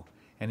you go.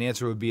 And the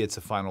answer would be it's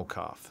a final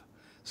kaf.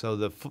 So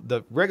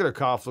the regular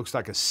kaf looks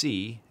like a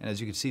C, and as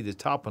you can see, the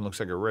top one looks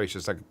like a resh.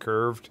 It's like a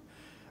curved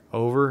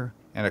over,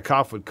 and a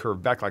Kof would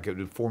curve back like it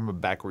would form a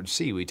backward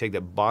C. We take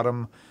that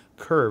bottom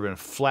curve and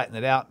flatten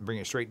it out and bring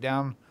it straight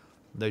down.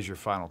 There's your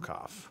final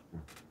Kof.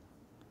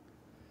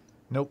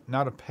 Nope,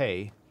 not a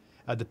pay.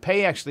 The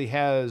pay actually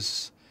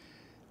has...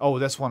 Oh,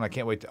 that's one I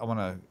can't wait. I want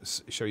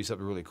to show you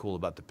something really cool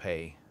about the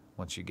pay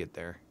once you get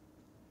there.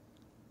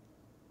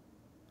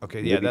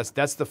 Okay, yeah,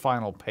 that's the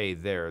final pay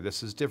there.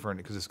 This is different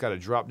because it's got a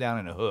drop down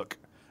and a hook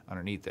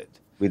underneath it.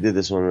 We did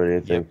this one already,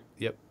 I think.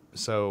 Yep.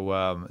 So,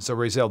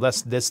 Razel,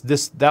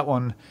 that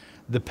one,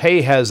 the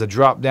pay has a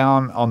drop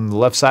down on the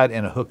left side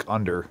and a hook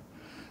under.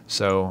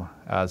 So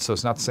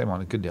it's not the same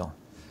one. Good deal.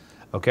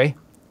 Okay.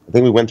 I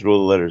think we went through all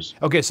the letters.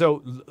 Okay,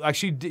 so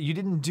actually, you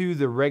didn't do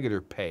the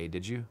regular pay,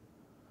 did you?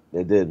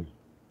 I did.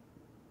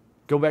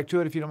 Go back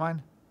to it if you don't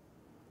mind.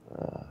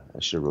 I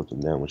should have wrote them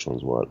down. Which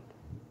one's what?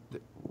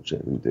 Which I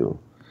didn't do.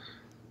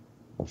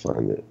 I'll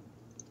find it.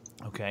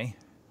 Okay.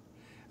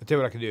 I'll tell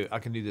you what I can do. I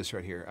can do this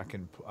right here.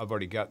 I've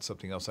already got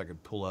something else I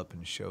could pull up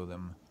and show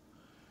them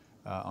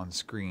on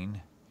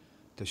screen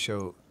to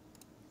show.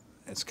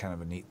 It's kind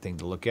of a neat thing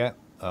to look at.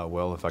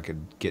 Well, if I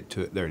could get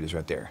to it. There it is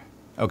right there.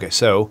 Okay,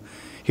 so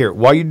here,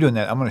 while you're doing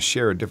that, I'm going to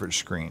share a different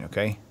screen,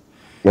 okay?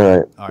 All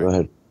right. Go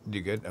ahead.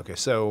 You good? Okay,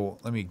 so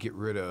let me get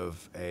rid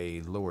of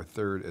a lower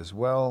third as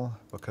well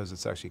because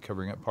it's actually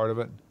covering up part of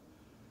it.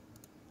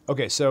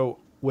 Okay, so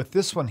with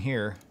this one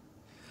here,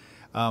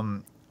 I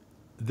don't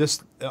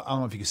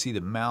know if you can see the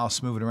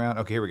mouse moving around.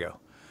 Okay, here we go.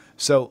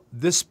 So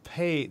this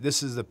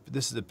is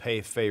the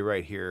pay fay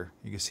right here.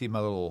 You can see my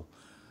little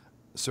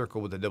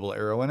circle with the double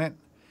arrow in it.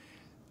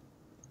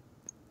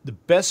 The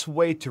best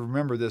way to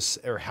remember this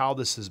or how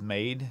this is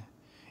made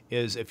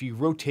is if you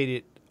rotate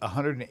it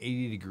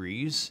 180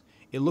 degrees,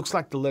 it looks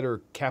like the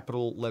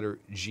capital letter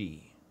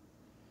G.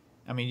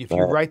 I mean, if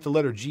you write the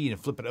letter G and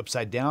flip it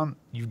upside down,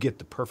 you get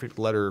the perfect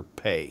letter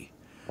pay.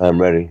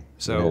 I'm ready.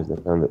 So,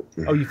 I found it.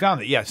 Oh, you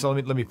found it? Yeah. So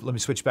let me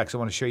switch back. So I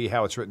want to show you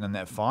how it's written in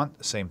that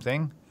font. Same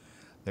thing.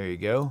 There you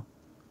go.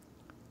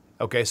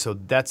 Okay, so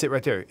that's it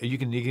right there. You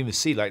can even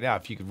see like now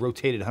if you could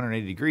rotate it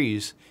 180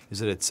 degrees,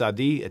 is it a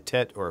tzadi, a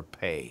tet, or a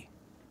pay?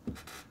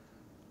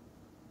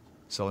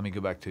 So let me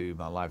go back to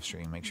my live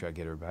stream, make sure I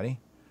get everybody.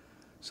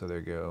 So there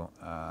you go.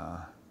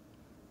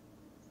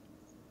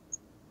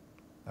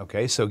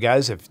 Okay, so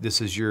guys, if this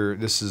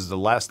is the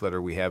last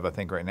letter we have, I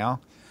think, right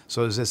now.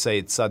 So does this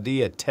say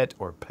tzadi, a tet,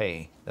 or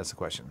pay? That's the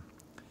question.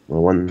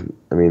 Well,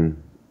 I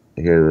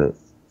hear that.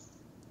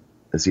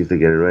 Let's see if they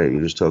get it right.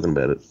 You're just talking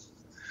about it.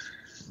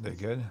 Very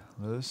good.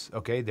 Luz.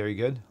 Okay, very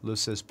good.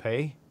 Luz says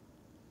pay.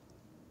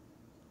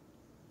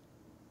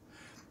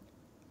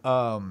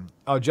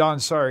 Oh, John,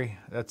 sorry.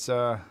 That's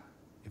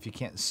if you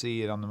can't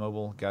see it on the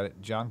mobile. Got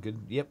it. John, good.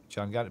 Yep,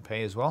 John got it.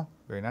 Pay as well.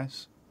 Very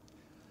nice.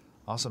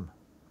 Awesome.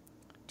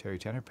 Terry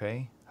Tanner,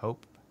 pay.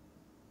 Hope.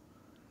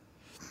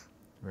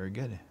 Very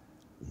good.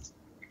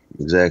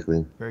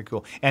 Exactly. Very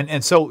cool.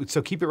 And so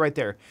keep it right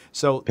there.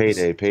 So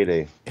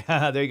payday.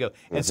 There you go.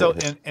 And so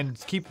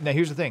and keep now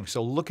here's the thing.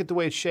 So look at the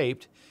way it's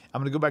shaped. I'm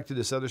gonna go back to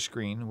this other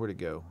screen. Where'd it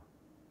go?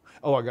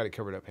 Oh, I got it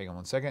covered up. Hang on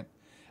one second.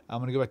 I'm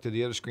gonna go back to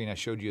the other screen I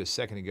showed you a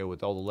second ago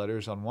with all the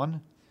letters on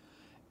one.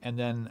 And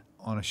then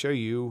I want to show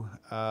you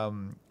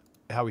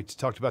how we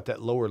talked about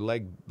that lower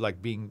leg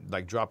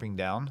dropping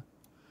down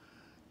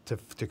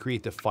to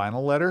create the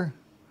final letter.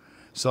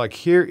 So like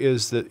here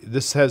is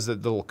this has the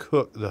little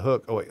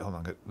hook. Oh wait, hold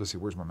on. Let's see,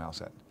 where's my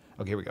mouse at?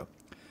 Okay, here we go.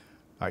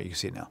 All right, you can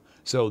see it now.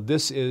 So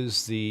this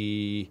is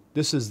the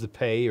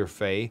pay or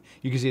fay.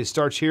 You can see it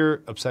starts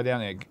here upside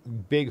down, and a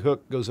big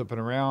hook goes up and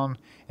around,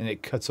 and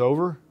it cuts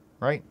over,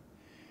 right?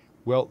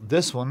 Well,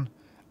 this one,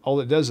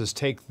 all it does is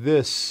take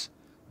this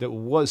that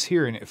was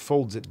here and it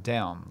folds it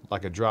down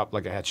like a drop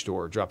hatch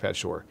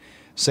door.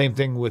 Same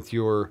thing with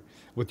your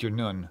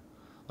nun.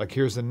 Like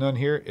here's the nun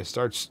here. It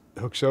starts,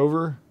 hooks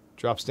over,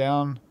 drops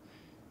down,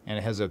 and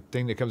it has a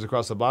thing that comes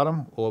across the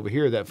bottom. Well, over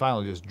here, that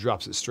finally just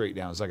drops it straight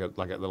down. It's like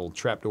a little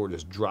trap door,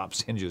 just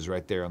drops, hinges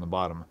right there on the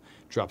bottom,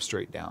 drops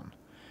straight down.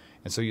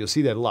 And so you'll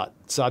see that a lot.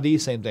 Tzadi,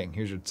 same thing.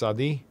 Here's your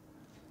tzadi,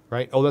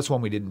 right? Oh, that's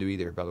one we didn't do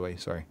either, by the way.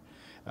 Sorry.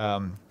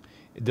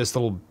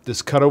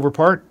 This cut over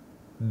part,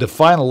 the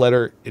final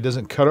letter, it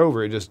doesn't cut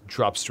over, it just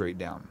drops straight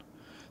down.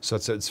 So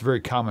it's very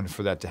common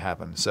for that to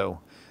happen. So,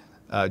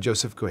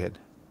 Joseph, go ahead.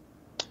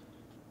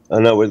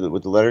 No, with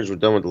the letters, we're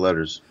done with the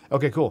letters.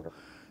 Okay, cool.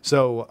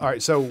 So, all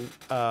right. So,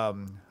 all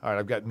right,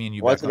 I've got me and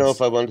you. I want to know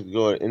if I wanted to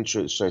go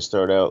intro. Should I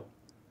start out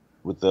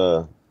with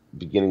the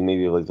beginning,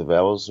 maybe of like the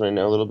vowels right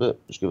now a little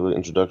bit? Just give a little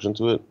introduction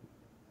to it.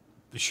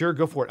 Sure,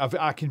 go for it.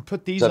 I can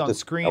put these on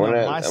screen on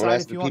my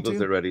side if you want to. If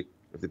they're ready.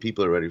 If the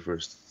people are ready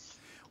first.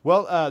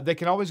 Well, they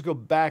can always go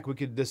back. We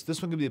could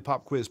this one could be the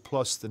pop quiz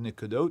plus the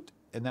Nikudot,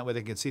 and that way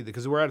they can see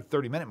because we're at a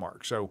 30-minute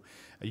mark. So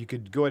you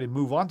could go ahead and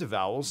move on to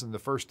vowels, and the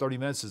first 30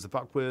 minutes is the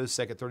pop quiz.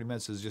 Second 30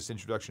 minutes is just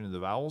introduction to the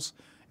vowels.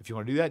 If you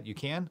want to do that, you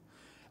can.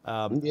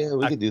 Yeah,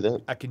 we could do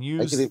that. I can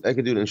use. I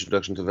could do an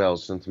introduction to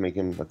vowels and to make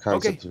him a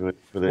concept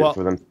for them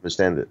to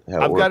understand it.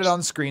 I've got it on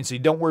the screen, so you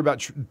don't worry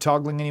about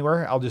toggling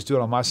anywhere. I'll just do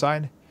it on my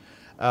side,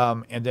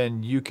 and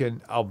then you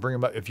can. I'll bring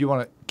them up if you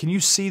want to. Can you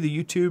see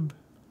the YouTube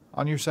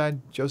on your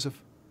side,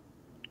 Joseph?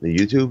 The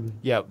YouTube?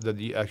 Yeah,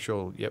 the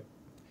actual. Yep.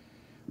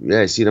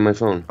 Yeah, I see it on my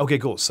phone. Okay,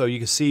 cool. So you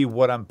can see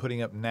what I'm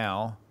putting up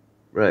now,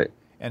 Right.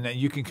 and then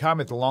you can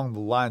comment along the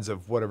lines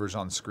of whatever's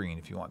on screen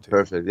if you want to.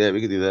 Perfect. Yeah,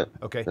 we could do that.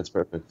 Okay. That's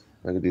perfect.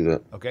 I could do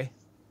that. Okay.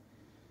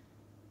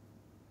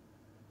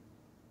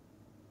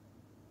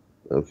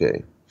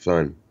 Okay,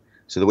 fine.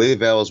 So the way the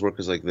vowels work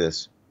is like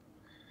this.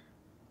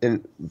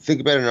 And think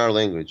about it in our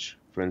language,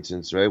 for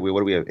instance, right? What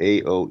do we have?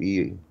 A, O,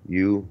 E,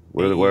 U.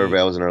 What are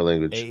vowels in our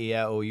language? A, E,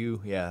 I, O,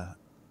 U. Yeah.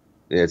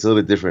 Yeah, it's a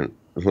little bit different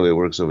from the way it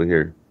works over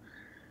here.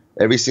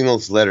 Every single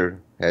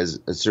letter has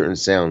a certain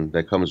sound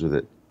that comes with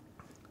it,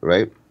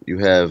 right? You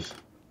have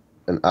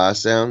an A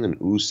sound, an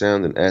U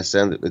sound, an S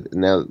sound.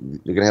 Now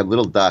you're gonna have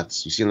little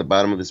dots. You see on the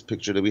bottom of this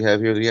picture that we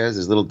have here that he has,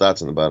 there's little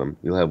dots on the bottom.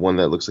 You'll have one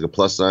that looks like a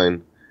plus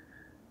sign,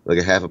 like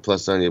a half a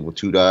plus sign. You have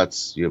 2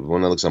 dots. You have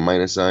one that looks like a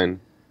minus sign,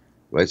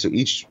 right? So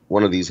each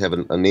one of these have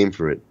a name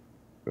for it,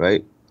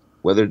 right?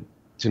 Whether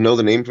to know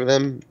the name for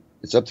them,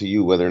 it's up to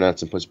you whether or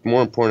not it's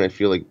more important. I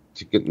feel like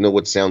to know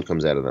what sound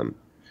comes out of them,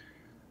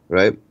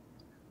 right?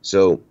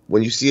 So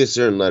when you see a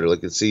certain letter,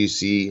 like let's say you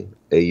see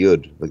a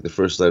yud, like the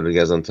first letter he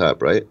has on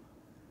top, right?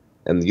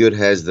 And the yud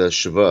has the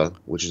shava,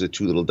 which is the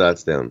 2 little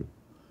dots down,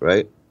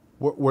 right?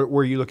 Where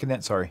are you looking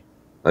at? Sorry.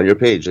 On your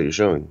page that you're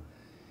showing.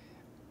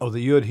 Oh,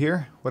 the yud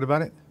here. What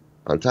about it?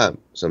 On top.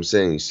 So I'm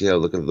saying, you see how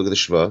look at the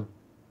shava.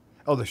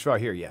 Oh, the shva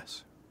here.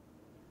 Yes.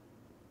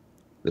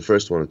 The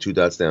first one, 2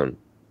 dots down.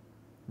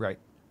 Right.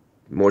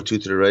 More 2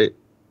 to the right.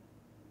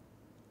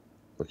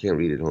 I can't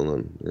read it. Hold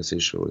on. Let's say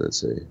shva. What does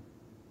that say?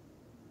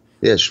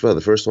 Yeah, shva,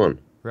 the first one.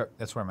 Right.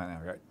 That's where I'm at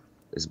now. Right.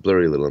 It's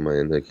blurry a little on my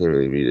end. I can't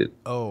really read it.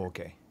 Oh,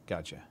 okay.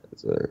 Gotcha.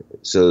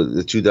 So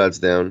the 2 dots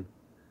down.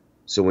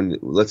 So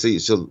let's say,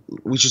 so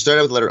we should start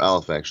out with letter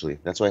Aleph, actually.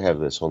 That's why I have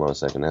this. Hold on a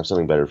second. I have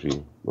something better for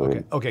you.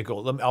 Okay. Okay,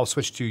 cool. I'll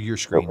switch to your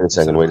screen. Wait a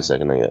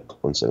second. Not yet.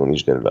 1 second. Let me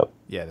just get it up.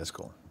 Yeah, that's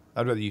cool.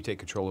 I'd rather you take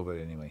control of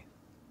it anyway.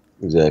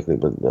 Exactly.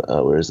 But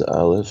where's the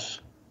Aleph?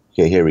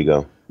 Okay, here we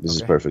go. This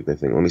is perfect, I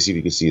think. Let me see if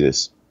you can see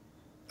this.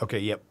 Okay,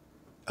 yep.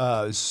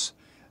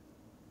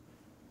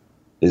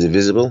 Is it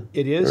visible?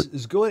 It is.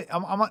 It's good.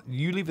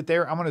 You leave it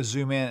there. I'm going to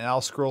zoom in, and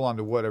I'll scroll on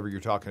to whatever you're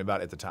talking about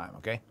at the time,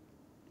 okay?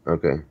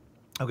 Okay.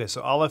 Okay,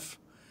 so Aleph.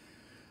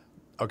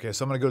 Okay,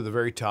 so I'm going to go to the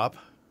very top.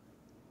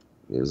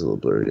 It was a little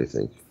blurry, I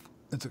think.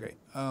 That's okay.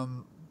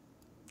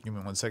 Give me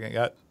 1 second,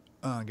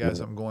 guys.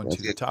 I'm going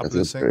to the top of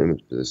this thing.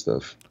 Image for this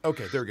stuff.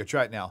 Okay, there we go.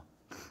 Try it now.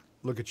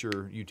 Look at your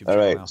YouTube channel.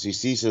 All right. Now. So you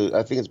see. So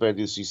I think it's better to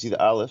do. So you see the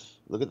Aleph.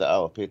 Look at the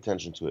Aleph. Pay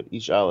attention to it.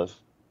 Each Aleph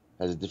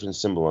has a different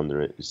symbol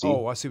under it. You see?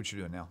 Oh, I see what you're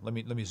doing now. Let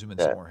me zoom in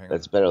some more. Hang on.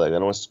 That's better. Like I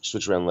don't want to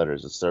switch around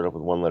letters. Let's start off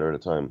with 1 letter at a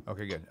time.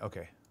 Okay, good.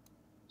 Okay.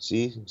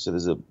 See? So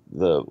there's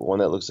the one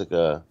that looks like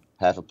a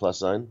half a plus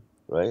sign,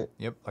 right?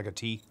 Yep, like a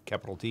T,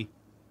 capital T.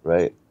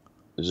 Right.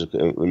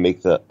 We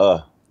make the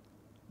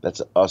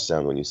That's an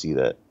sound when you see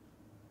that.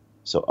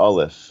 So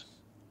Aleph,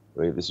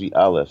 right? This would be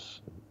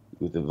Aleph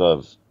with the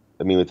vav.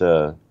 With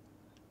a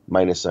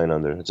minus sign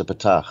under. It's a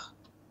patach.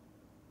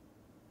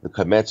 The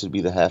kametz would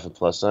be the half a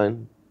plus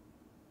sign,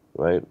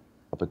 right?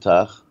 A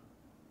patach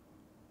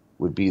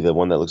would be the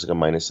one that looks like a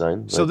minus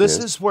sign. So this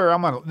is where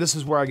this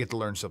is where I get to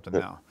learn something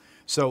now.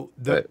 So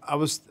the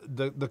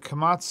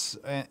kametz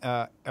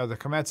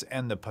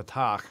and the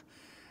patach.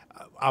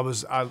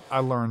 I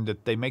learned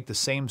that they make the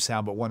same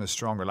sound, but one is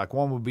stronger. Like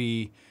one would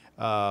be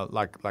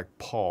like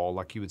Paul,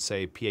 like you would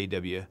say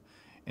P-A-W,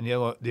 and the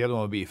other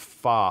one would be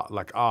fa,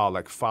 like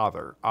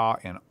father,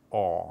 and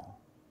aw,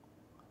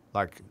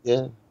 like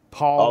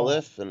Paul,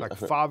 Aleph and like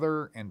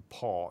father and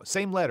Paul.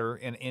 Same letter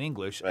in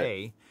English, right.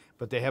 A,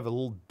 but they have a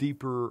little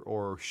deeper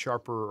or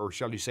sharper, or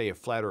shall you say a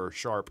flatter or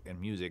sharp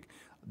in music,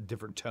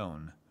 different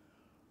tone.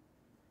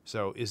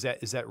 So is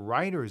that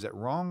right or is that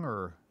wrong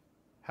or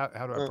how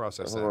do I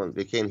process that? Hold on,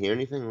 they can't hear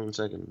anything? 1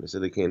 second. They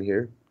said they can't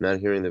hear? Not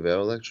hearing the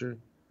vowel lecture?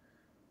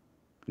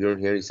 You don't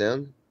hear any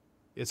sound?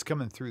 It's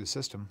coming through the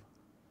system.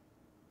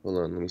 Hold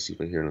on, let me see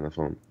if I hear it on the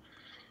phone.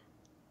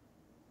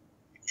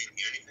 You can't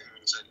hear anything?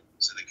 1 second. They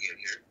said they can't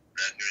hear?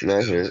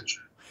 Not hear it.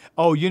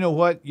 Oh, you know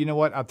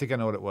what? I think I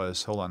know what it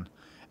was. Hold on.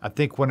 I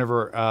think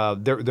whenever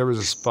there was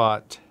a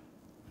spot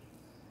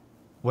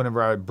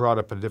whenever I brought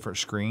up a different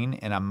screen,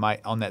 and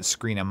on that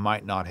screen I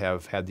might not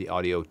have had the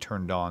audio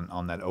turned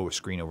on that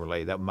screen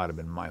overlay. That might have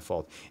been my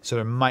fault. So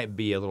there might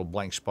be a little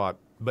blank spot,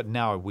 but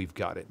now we've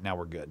got it. Now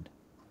we're good.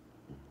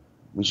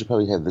 We should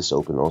probably have this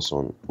open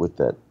also with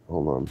that.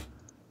 Hold on.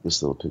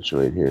 This little picture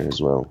right here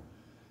as well.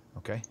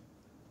 Okay.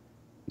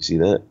 You see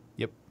that?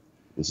 Yep.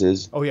 This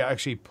is? Oh, yeah.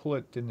 Actually, pull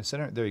it in the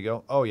center. There you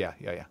go. Oh, yeah.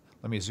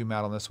 Let me zoom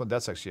out on this one.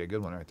 That's actually a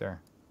good one right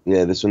there.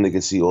 Yeah, this one they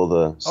can see all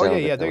the sound. Oh,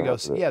 yeah. There you go.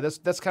 Yeah,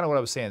 that's kind of what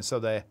I was saying. So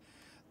so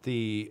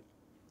you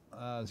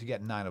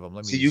got 9 of them.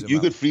 Let me see, you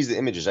could freeze the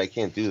images. I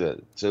can't do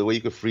that. So the way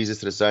you could freeze this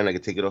to the side and I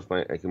could take it off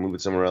I can move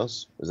it somewhere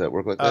else? Does that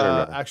work like that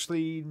or no?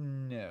 Actually,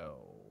 no.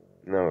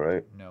 No,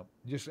 right? No.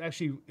 Just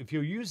actually, if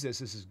you use this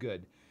is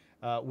good.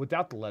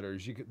 Without the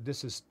letters,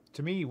 this is,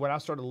 to me, when I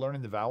started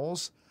learning the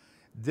vowels,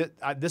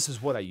 this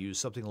is what I use,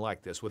 something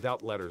like this,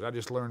 without letters. I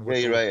just learned. Yeah,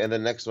 you're right. And the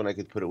next one I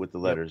could put it with the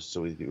letters.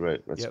 So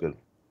right. That's good.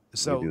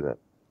 So do that.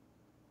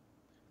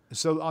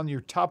 So on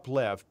your top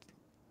left,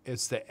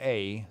 it's the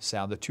A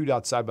sound, the two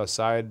dots side by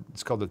side.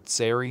 It's called the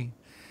tseri.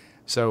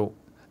 So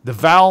the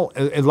vowel,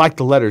 like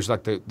the letters,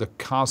 like the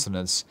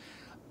consonants,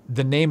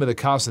 the name of the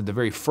consonant, the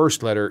very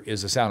first letter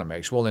is the sound it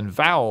makes. Well, in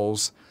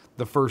vowels,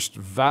 the first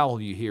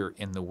vowel you hear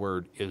in the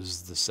word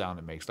is the sound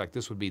it makes. Like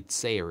this would be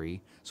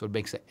tseri, so it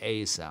makes an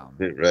A sound.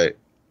 Right.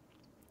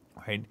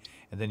 Right?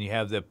 And then you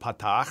have the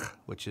patach,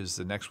 which is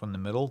the next one in the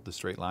middle, the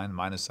straight line,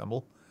 minus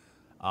symbol.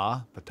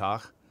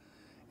 Patach.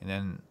 And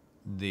then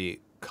the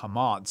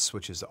kamatz,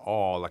 which is the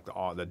like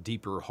the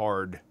deeper,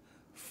 hard,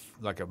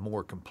 like a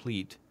more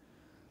complete.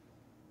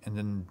 And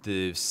then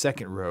the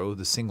second row,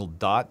 the single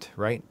dot,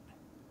 right?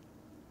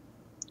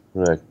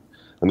 Right.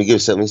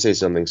 Let me say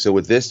something. So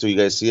with this, do you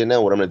guys see it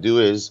now? What I'm going to do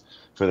is,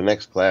 for the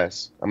next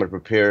class, I'm going to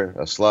prepare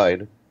a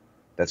slide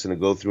that's going to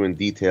go through in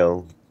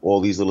detail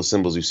all these little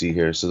symbols you see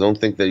here. So don't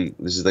think that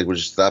this is like we're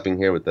just stopping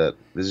here with that.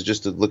 This is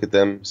just to look at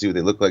them, see what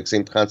they look like.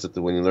 Same concept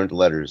of when you learned the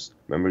letters.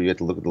 Remember, you had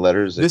to look at the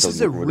letters. This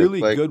is a really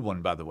good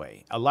one, by the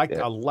way. I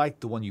like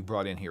the one you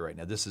brought in here right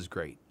now. This is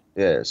great.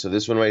 Yeah, so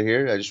this one right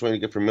here, I just want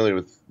you to get familiar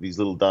with these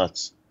little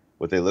dots,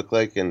 what they look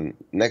like. And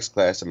next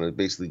class, I'm going to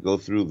basically go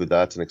through the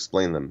dots and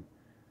explain them.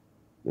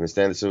 You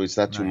understand? So it's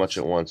not too much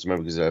at once.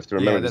 Remember, because I have to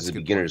remember this is a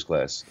beginner's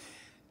class.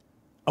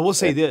 I will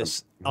say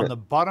this. On the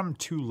bottom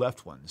two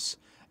left ones,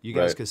 you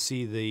guys can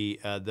see the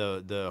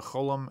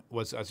cholam,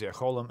 what's I say a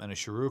cholam and a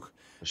sharuk.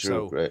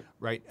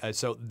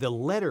 So the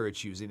letter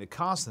it's using, the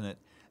consonant,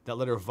 that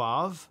letter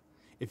vav.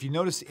 If you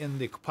notice in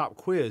the pop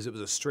quiz, it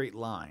was a straight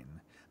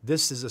line.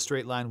 This is a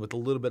straight line with a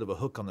little bit of a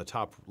hook on the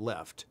top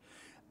left.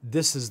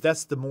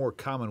 That's the more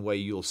common way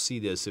you'll see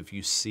this if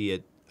you see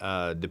it.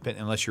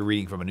 Unless you're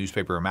reading from a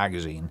newspaper or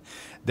magazine,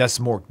 this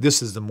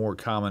is the more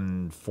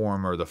common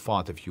form or the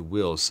font, if you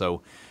will.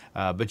 So,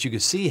 but you can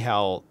see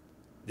how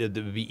it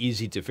would be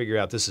easy to figure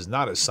out this is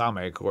not a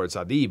samek or a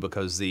tzadi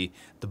because the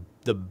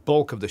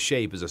bulk of the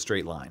shape is a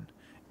straight line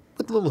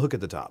with a little hook at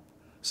the top.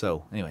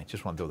 So anyway,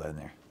 just want to throw that in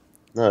there.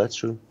 No, that's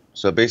true.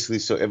 So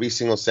basically, every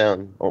single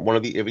sound, or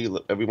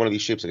every one of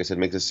these shapes, like I said,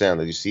 makes a sound.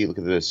 As you see, look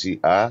at this.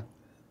 See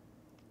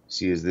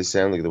See, is this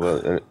sound like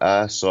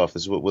the soft?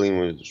 This is what William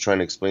was trying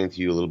to explain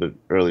to you a little bit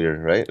earlier,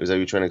 right? Was that what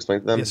you were trying to explain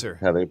to them? Yes, sir.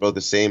 How they're both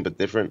the same but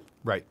different?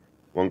 Right.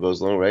 One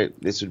goes long, right?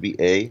 This would be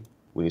A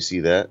when you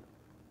see that.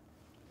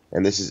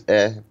 And this is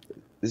Eh.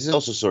 This is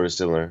also sort of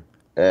similar,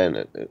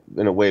 and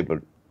in a way,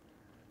 but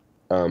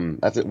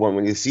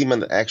when you see them on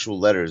the actual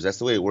letters, that's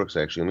the way it works,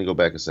 actually. Let me go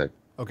back a sec.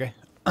 Okay.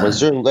 When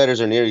certain letters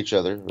are near each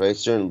other, right?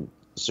 Certain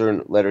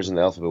letters in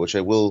the alphabet, which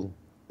I will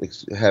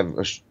have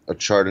a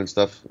chart and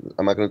stuff.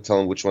 I'm not going to tell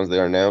them which ones they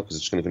are now because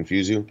it's going to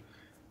confuse you.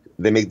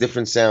 They make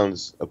different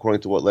sounds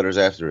according to what letters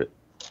after it,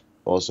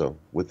 also,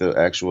 with the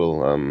actual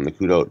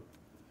Nakudot.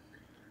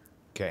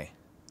 Okay.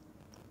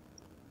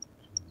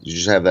 You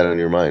just have that on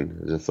your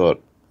mind as a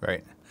thought.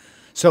 Right.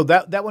 So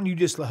that one you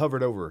just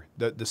hovered over,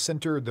 the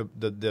center,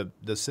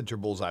 the center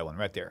bullseye one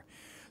right there.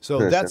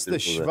 So that's the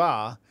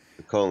shva.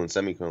 The colon,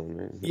 semicolon.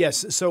 Right?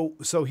 Yes.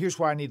 So here's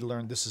why I need to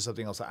learn. This is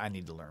something else I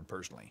need to learn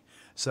personally.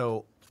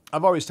 So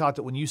I've always taught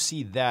that when you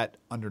see that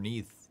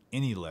underneath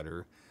any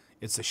letter,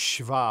 it's a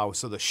shva.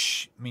 So the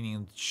sh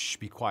meaning sh,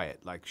 be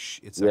quiet. Like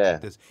sh, it's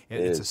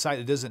a sight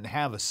that doesn't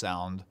have a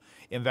sound.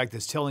 In fact,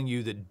 it's telling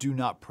you that do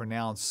not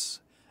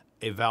pronounce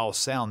a vowel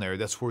sound there.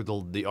 That's where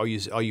all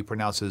you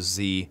pronounce is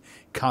the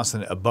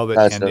consonant above it,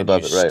 and then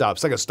you stop.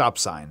 It's like a stop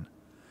sign.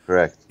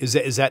 Correct. Is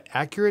that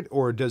accurate,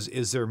 or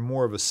is there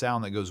more of a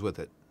sound that goes with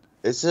it?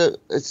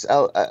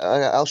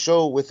 I'll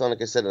show with,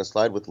 like I said, on a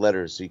slide with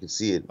letters so you can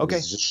see it. Okay.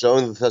 It's just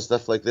showing the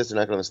stuff like this, they're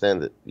not going to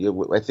understand it.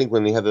 I think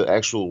when you have the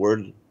actual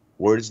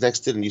words next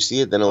to it and you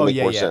see it, then it'll make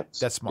more sense.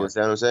 That's smart. You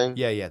understand what I'm saying?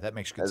 Yeah, that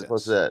makes good sense. As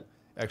opposed to that.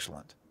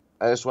 Excellent.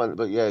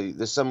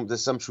 There's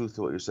some truth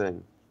to what you're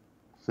saying.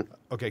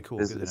 Okay, cool.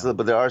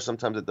 But there are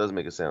sometimes it does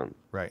make a sound.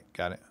 Right,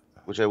 got it.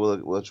 Which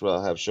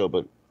I'll have show,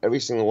 but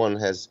every single one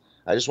has.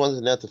 I just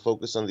wanted now to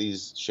focus on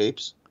these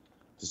shapes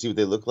to see what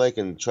they look like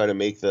and try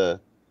to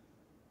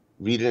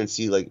read it and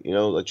see,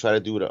 try to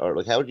do what art.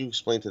 Like, how would you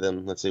explain to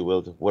them? Let's say,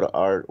 what a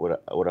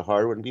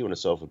hard would be, what a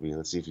soft would be.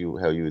 Let's see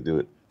how you would do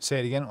it.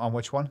 Say it again. On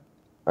which one?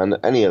 On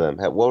any of them,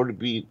 what would it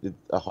be?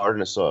 A hard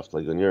and a soft,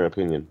 like in your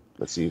opinion.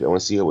 Let's see. I want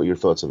to see what your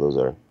thoughts of those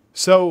are.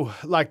 So,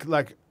 like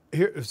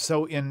here.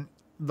 So in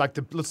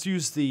let's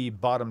use the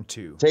bottom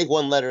two. Take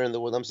one letter in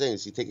what I'm saying.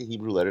 See, take a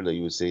Hebrew letter that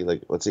you would say,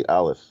 like, let's say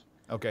Aleph.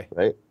 Okay.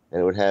 Right,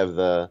 and it would have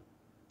the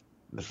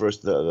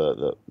first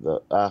the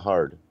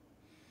hard.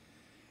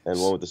 And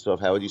one with the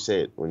stuff. How would you say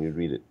it when you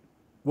read it?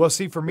 Well,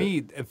 see, for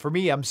me,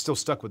 I'm still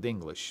stuck with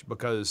English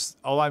because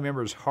all I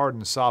remember is hard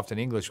and soft in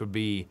English would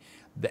be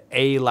the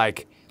A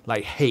like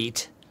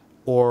hate,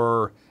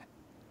 or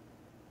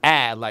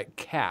A like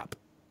cap.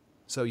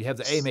 So you have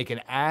the A make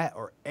an A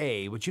or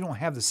A, but you don't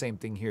have the same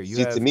thing here.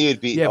 To me,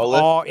 it'd be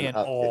Aleph and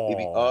Aw. It'd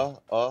be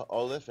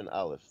Aleph and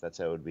Aleph. That's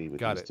how it would be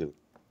with these two.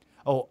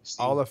 Oh,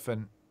 Aleph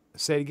and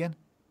say it again.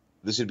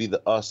 This would be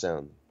the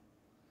sound.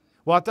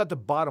 Well, I thought the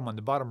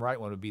bottom right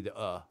one would be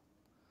the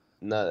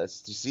No, you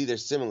see, they're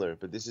similar,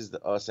 but this is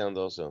the sound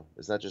also.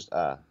 It's not just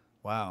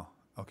Wow.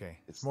 Okay.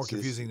 It's more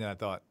confusing than I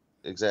thought.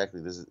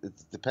 Exactly. It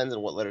depends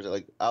on what letters.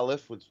 Like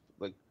Aleph,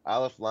 like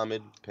Aleph,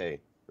 Lamed, Pei,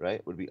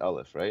 right? Would be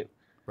Aleph, right?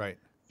 Right.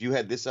 If you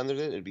had this under it,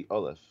 it'd be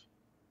Aleph.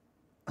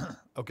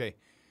 Okay.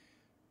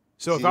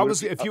 So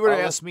See, if you were to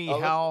Aleph, ask me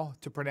Aleph, how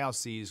to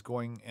pronounce these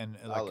going in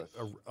like Aleph.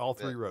 all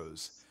three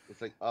rows,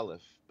 It's like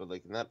Aleph, but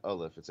like not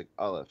Aleph. It's like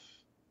Aleph.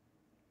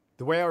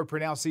 the way I would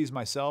pronounce these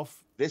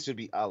myself, This would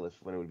be Aleph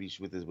when it would be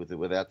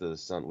without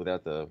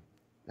the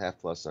half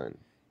plus sign.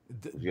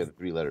 If you had the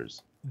three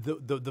letters.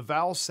 the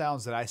vowel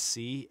sounds that I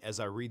see as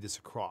I read this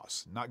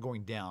across, not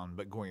going down,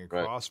 but going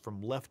across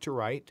from left to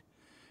right,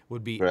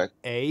 would be Correct.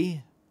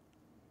 A,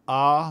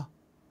 A,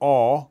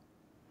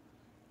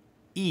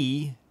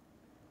 E,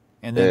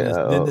 and then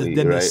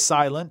the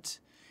silent,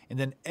 and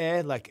then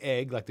like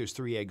egg, like there's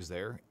three eggs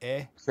there,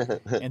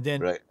 and then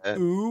right.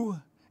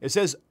 oo. It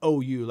says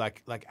OU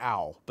like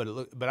owl, but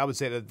I would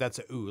say that's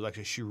a oo, like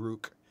a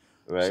shuruk.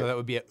 Right. So that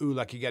would be a oo,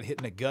 like you got hit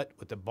in the gut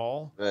with the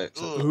ball. Right.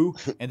 So oo,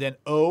 and then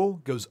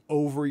O goes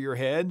over your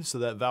head, so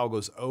that vowel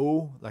goes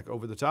O, like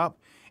over the top,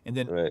 and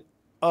then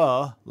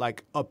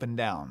like up and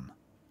down.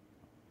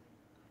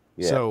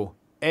 Yeah. So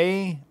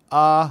A,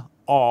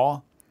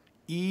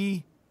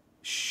 E,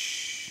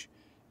 sh,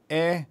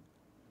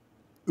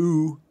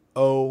 U,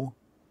 O,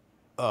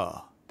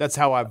 That's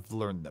how I've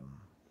learned them.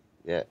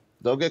 Yeah.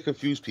 Don't get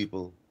confused,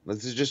 people.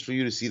 This is just for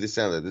you to see the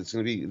sound.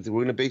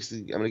 We're gonna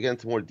basically. I'm gonna get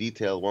into more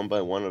detail one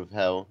by one of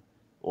how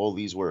all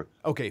these work.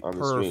 Okay,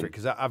 perfect.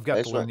 Because I've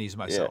got to learn these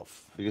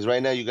myself. Yeah. Because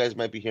right now you guys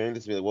might be hearing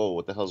this and be like, "Whoa,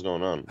 what the hell's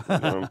going on?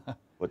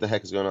 What the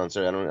heck is going on?"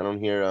 Sorry, I don't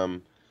hear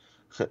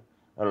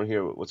I don't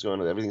hear what's going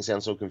on. Everything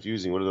sounds so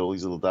confusing. What are all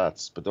these little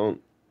dots? But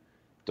don't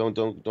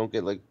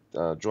get like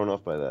drawn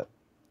off by that.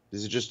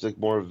 This is just like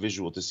more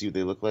visual to see what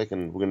they look like.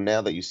 And we're gonna,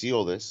 now that you see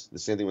all this, the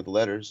same thing with the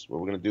letters.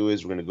 What we're gonna do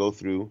is we're gonna go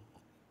through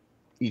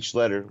each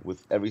letter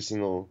with every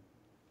single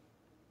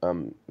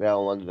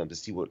vowel under them to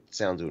see what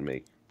sounds it would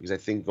make. Because I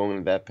think going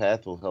in that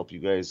path will help you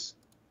guys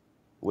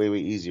way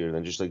easier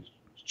than just like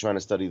trying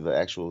to study the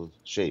actual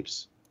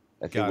shapes.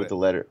 I think with the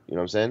letter, you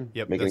know what I'm saying?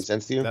 Yep. Make any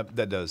sense to you?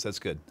 That does. That's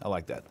good. I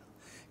like that.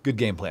 Good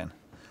game plan.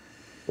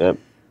 Yep.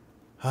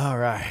 All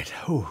right.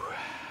 Whew.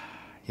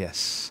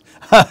 Yes.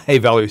 Hey,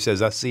 Valerie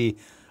says, I see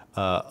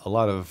a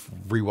lot of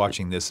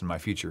rewatching this in my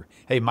future.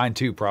 Hey, mine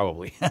too,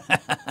 probably.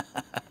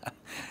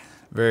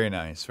 Very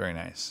nice. Very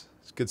nice.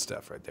 It's good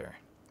stuff right there.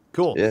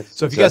 Cool. Yeah,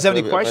 so if you guys have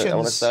any questions. I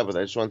want to stop with it.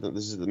 I just want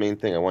this is the main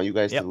thing. I want you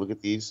guys to look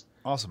at these.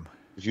 Awesome.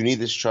 If you need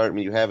this chart, I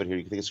mean, you have it here.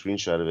 You can take a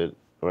screenshot of it,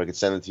 or I could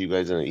send it to you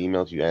guys in an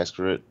email if you ask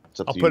for it. It's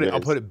up to you guys.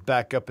 I'll put it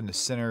back up in the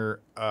center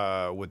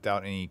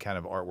without any kind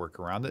of artwork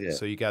around it,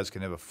 so you guys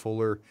can have a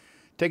fuller.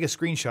 Take a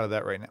screenshot of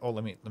that right now. Oh,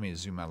 let me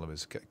zoom out a little bit.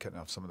 It's cutting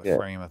off some of the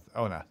frame.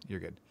 Oh no, you're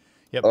good.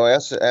 Yep. Oh, I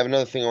have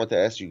another thing I want to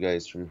ask you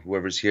guys from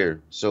whoever's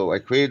here. So I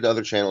created the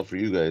other channel for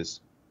you guys,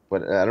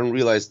 but I don't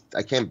realize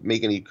I can't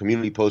make any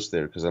community posts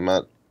there because I'm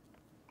not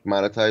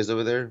monetized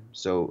over there.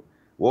 So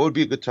what would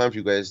be a good time for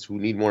you guys who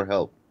need more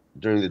help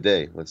during the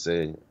day? Let's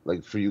say,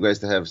 like for you guys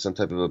to have some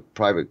type of a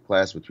private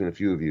class between a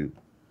few of you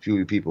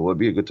people. What would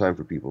be a good time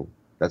for people?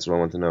 That's what I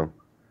want to know.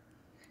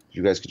 If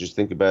you guys could just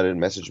think about it and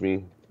message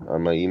me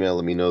on my email,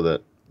 let me know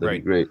that.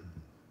 That'd be great.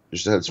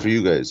 Just that's for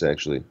you guys,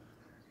 actually.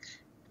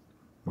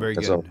 Very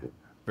that's good. All.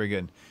 Very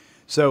good.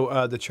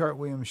 So the chart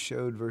William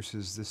showed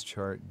versus this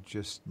chart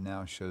just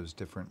now shows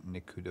different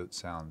Nikudot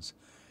sounds.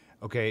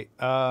 Okay.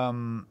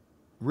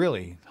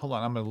 Really? Hold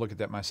on. I'm going to look at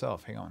that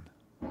myself. Hang on.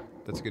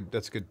 That's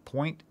a good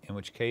point. In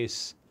which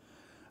case,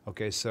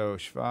 okay. So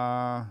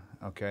shva.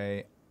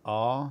 Okay.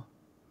 Ah.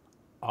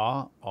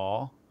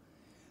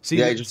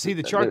 See, see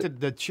the chart.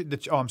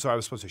 Oh, I'm sorry. I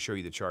was supposed to show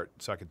you the chart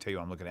so I could tell you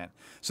what I'm looking at.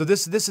 So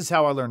this is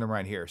how I learned them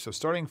right here. So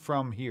starting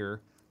from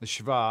here, the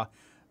shva.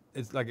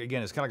 It's like,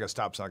 again, it's kind of like a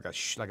stop sign,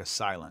 like a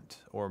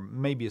silent, or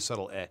maybe a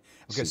subtle eh.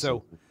 Okay,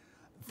 so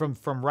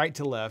from right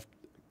to left,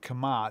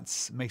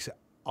 kamatz makes it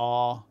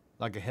ah,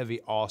 like a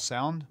heavy ah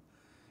sound,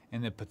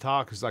 and then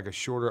patak is like a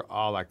shorter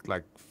ah,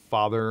 like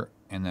father,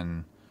 and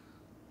then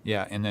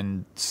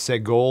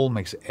segol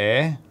makes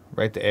eh,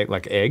 right, the egg,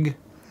 like egg.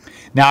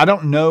 Now I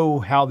don't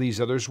know how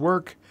these others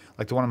work,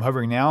 like the one I'm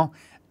hovering now.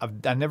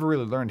 I never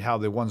really learned how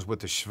the ones with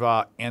the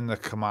shva and the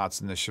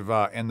kamatz and the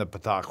shva and the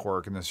patak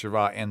work and the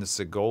shva and the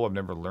segol. I've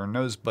never learned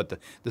those, but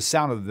the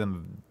sound of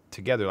them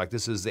together, like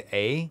this is the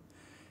A,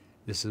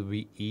 this will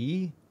be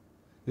E,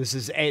 this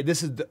is A,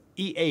 this is the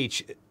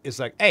EH. It's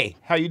like, hey,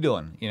 how you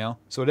doing? You know,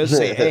 so it does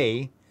say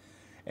A,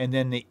 and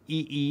then the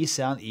EE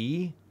sound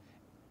E.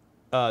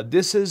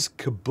 This is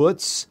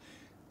kibbutz,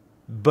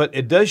 but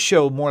it does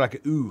show more like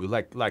a ooh,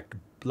 like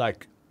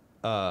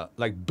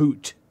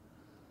boot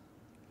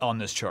on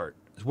this chart.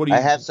 What do you?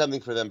 I have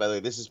something for them, by the way.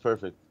 This is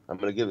perfect. I'm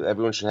gonna give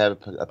everyone should have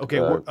a okay.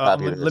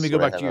 Copy of this. Let me go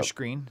back to your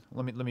screen.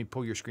 Let me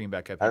pull your screen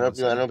back up. I don't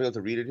know if be able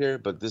to read it here,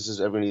 but this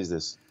is everyone needs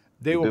this.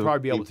 They will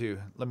probably be able to.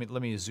 Let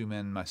me zoom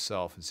in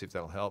myself and see if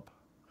that'll help.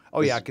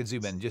 Oh yeah, I could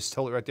zoom in. Just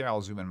hold it right there.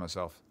 I'll zoom in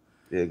myself.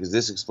 Yeah, because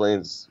this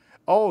explains.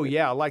 Oh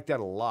yeah, I like that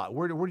a lot.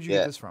 Where did you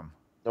get this from?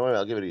 Don't worry,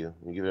 I'll give it to you.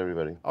 You give it to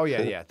everybody. Oh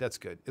yeah, that's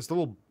good. It's the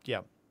little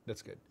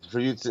That's good. For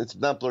you, it's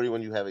not blurry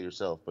when you have it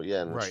yourself, but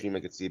yeah, in the Right. stream I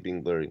could see it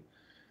being blurry.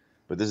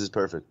 But this is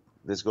perfect.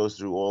 This goes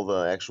through all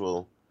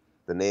the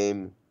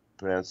name, Do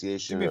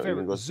pronunciation, me a or even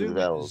favor. goes through the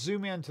vowels.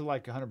 Zoom in to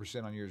like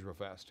 100% on yours real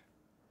fast.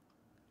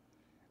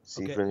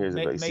 See, Okay. here's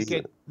it. Make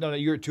it. No,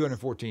 you're at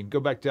 214. Go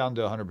back down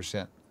to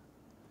 100%.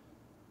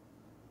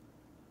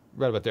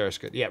 Right about there is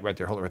good. Yeah, right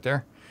there. Hold it right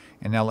there.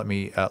 And now let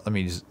me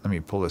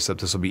pull this up.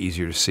 This will be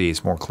easier to see.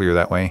 It's more clear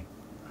that way.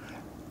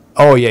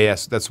 Oh yeah,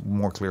 yes, that's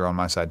more clear on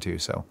my side too.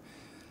 So,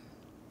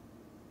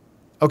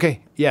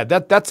 okay, yeah,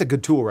 that's a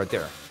good tool right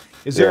there.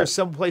 Is there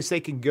some place they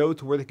can go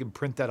to where they can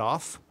print that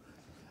off?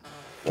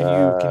 Can you?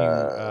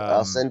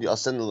 I'll send you.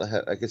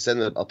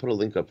 I'll put a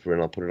link up for it.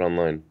 And I'll put it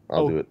online.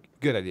 I'll do it.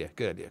 Good idea.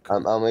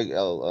 Cool.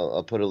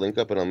 I'll put a link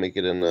up and I'll make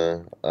it in.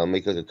 I'll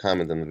make like a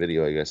comment on the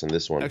video, I guess, on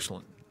this one.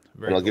 Excellent.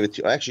 And I'll give it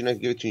to you. Actually, not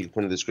give it to you. You can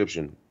put in the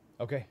description.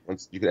 Okay.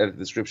 Once you can edit the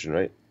description,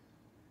 right?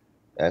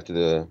 After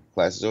the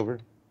class is over.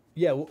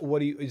 Yeah. What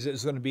do you? Is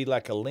it going to be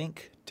like a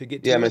link to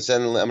get? Yeah, to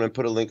I'm gonna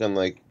put a link on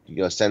like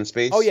send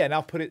space. Oh yeah, and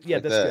I'll put it. Yeah,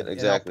 like that's that. good.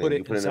 Exactly. And I'll put it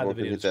you put inside in the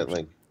video hit that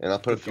link, and I'll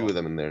put a few of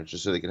them in there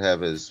just so they can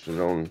have as for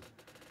their own,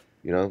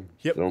 Yep.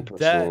 their own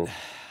personal.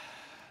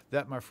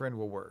 That my friend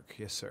will work.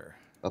 Yes, sir.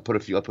 I'll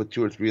put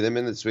 2 or 3 of them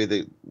in. This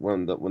way,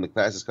 when the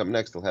classes come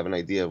next, they'll have an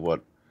idea of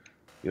what,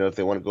 if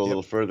they want to go a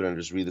little further and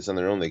just read this on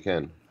their own, they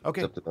can.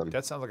 Okay. It's up to them.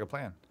 That sounds like a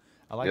plan.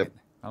 I like it.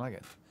 I like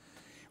it.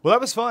 Well, that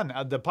was fun.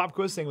 The pop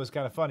quiz thing was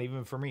kind of fun,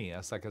 even for me.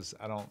 That's like, 'cause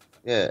I don't.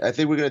 Yeah, I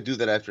think we're gonna do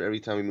that after every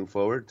time we move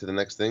forward to the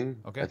next thing.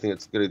 Okay. I think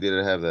it's a good idea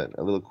to have a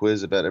little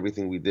quiz about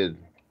everything we did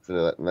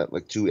for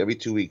every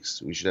 2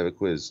 weeks. We should have a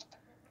quiz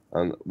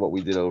on what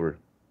we did over,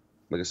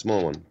 like a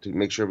small one, to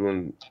make sure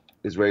everyone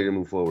is ready to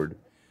move forward.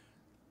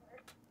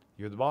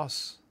 You're the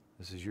boss.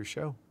 This is your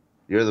show.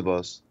 You're the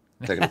boss,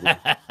 technically,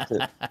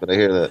 but I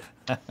hear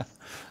that.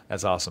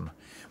 That's awesome.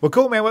 Well,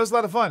 cool, man. Well, it was a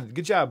lot of fun.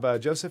 Good job,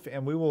 Joseph.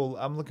 And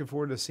I'm looking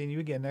forward to seeing you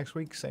again next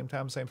week, same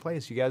time, same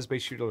place. You guys, make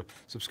sure to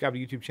subscribe to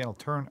the YouTube channel,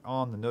 turn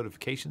on the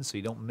notifications so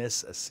you don't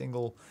miss a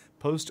single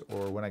post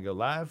or when I go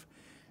live.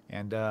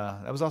 And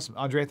that was awesome.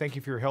 Andre, thank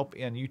you for your help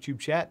in YouTube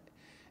chat.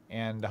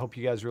 And I hope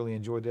you guys really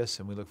enjoyed this,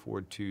 and we look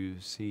forward to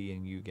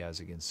seeing you guys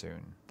again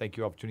soon. Thank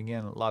you all for tuning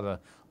in. A lot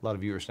of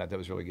viewers tonight. That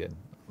was really good.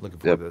 Looking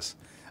forward to this.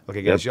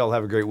 Okay, guys, y'all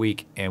have a great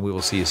week, and we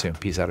will see you soon.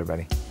 Peace out,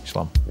 everybody.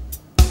 Shalom.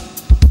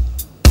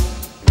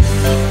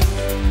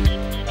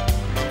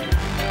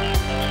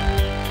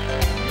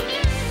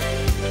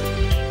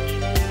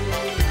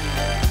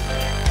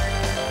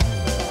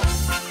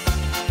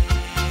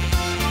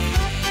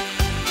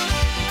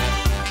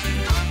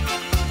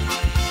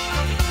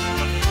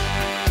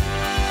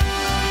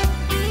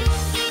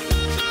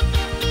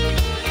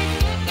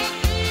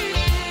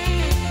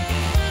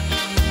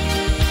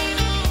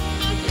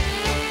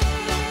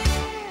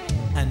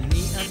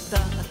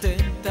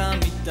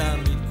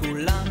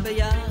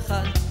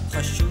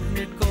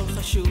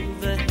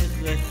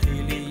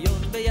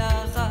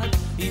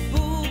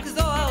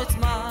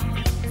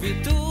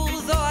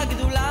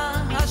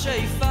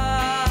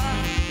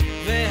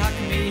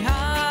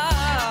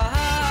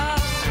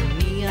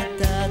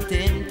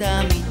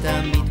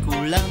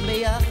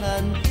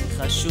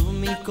 חשוב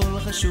מכל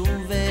חשוב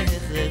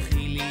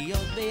והכרחי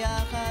להיות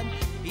ביחד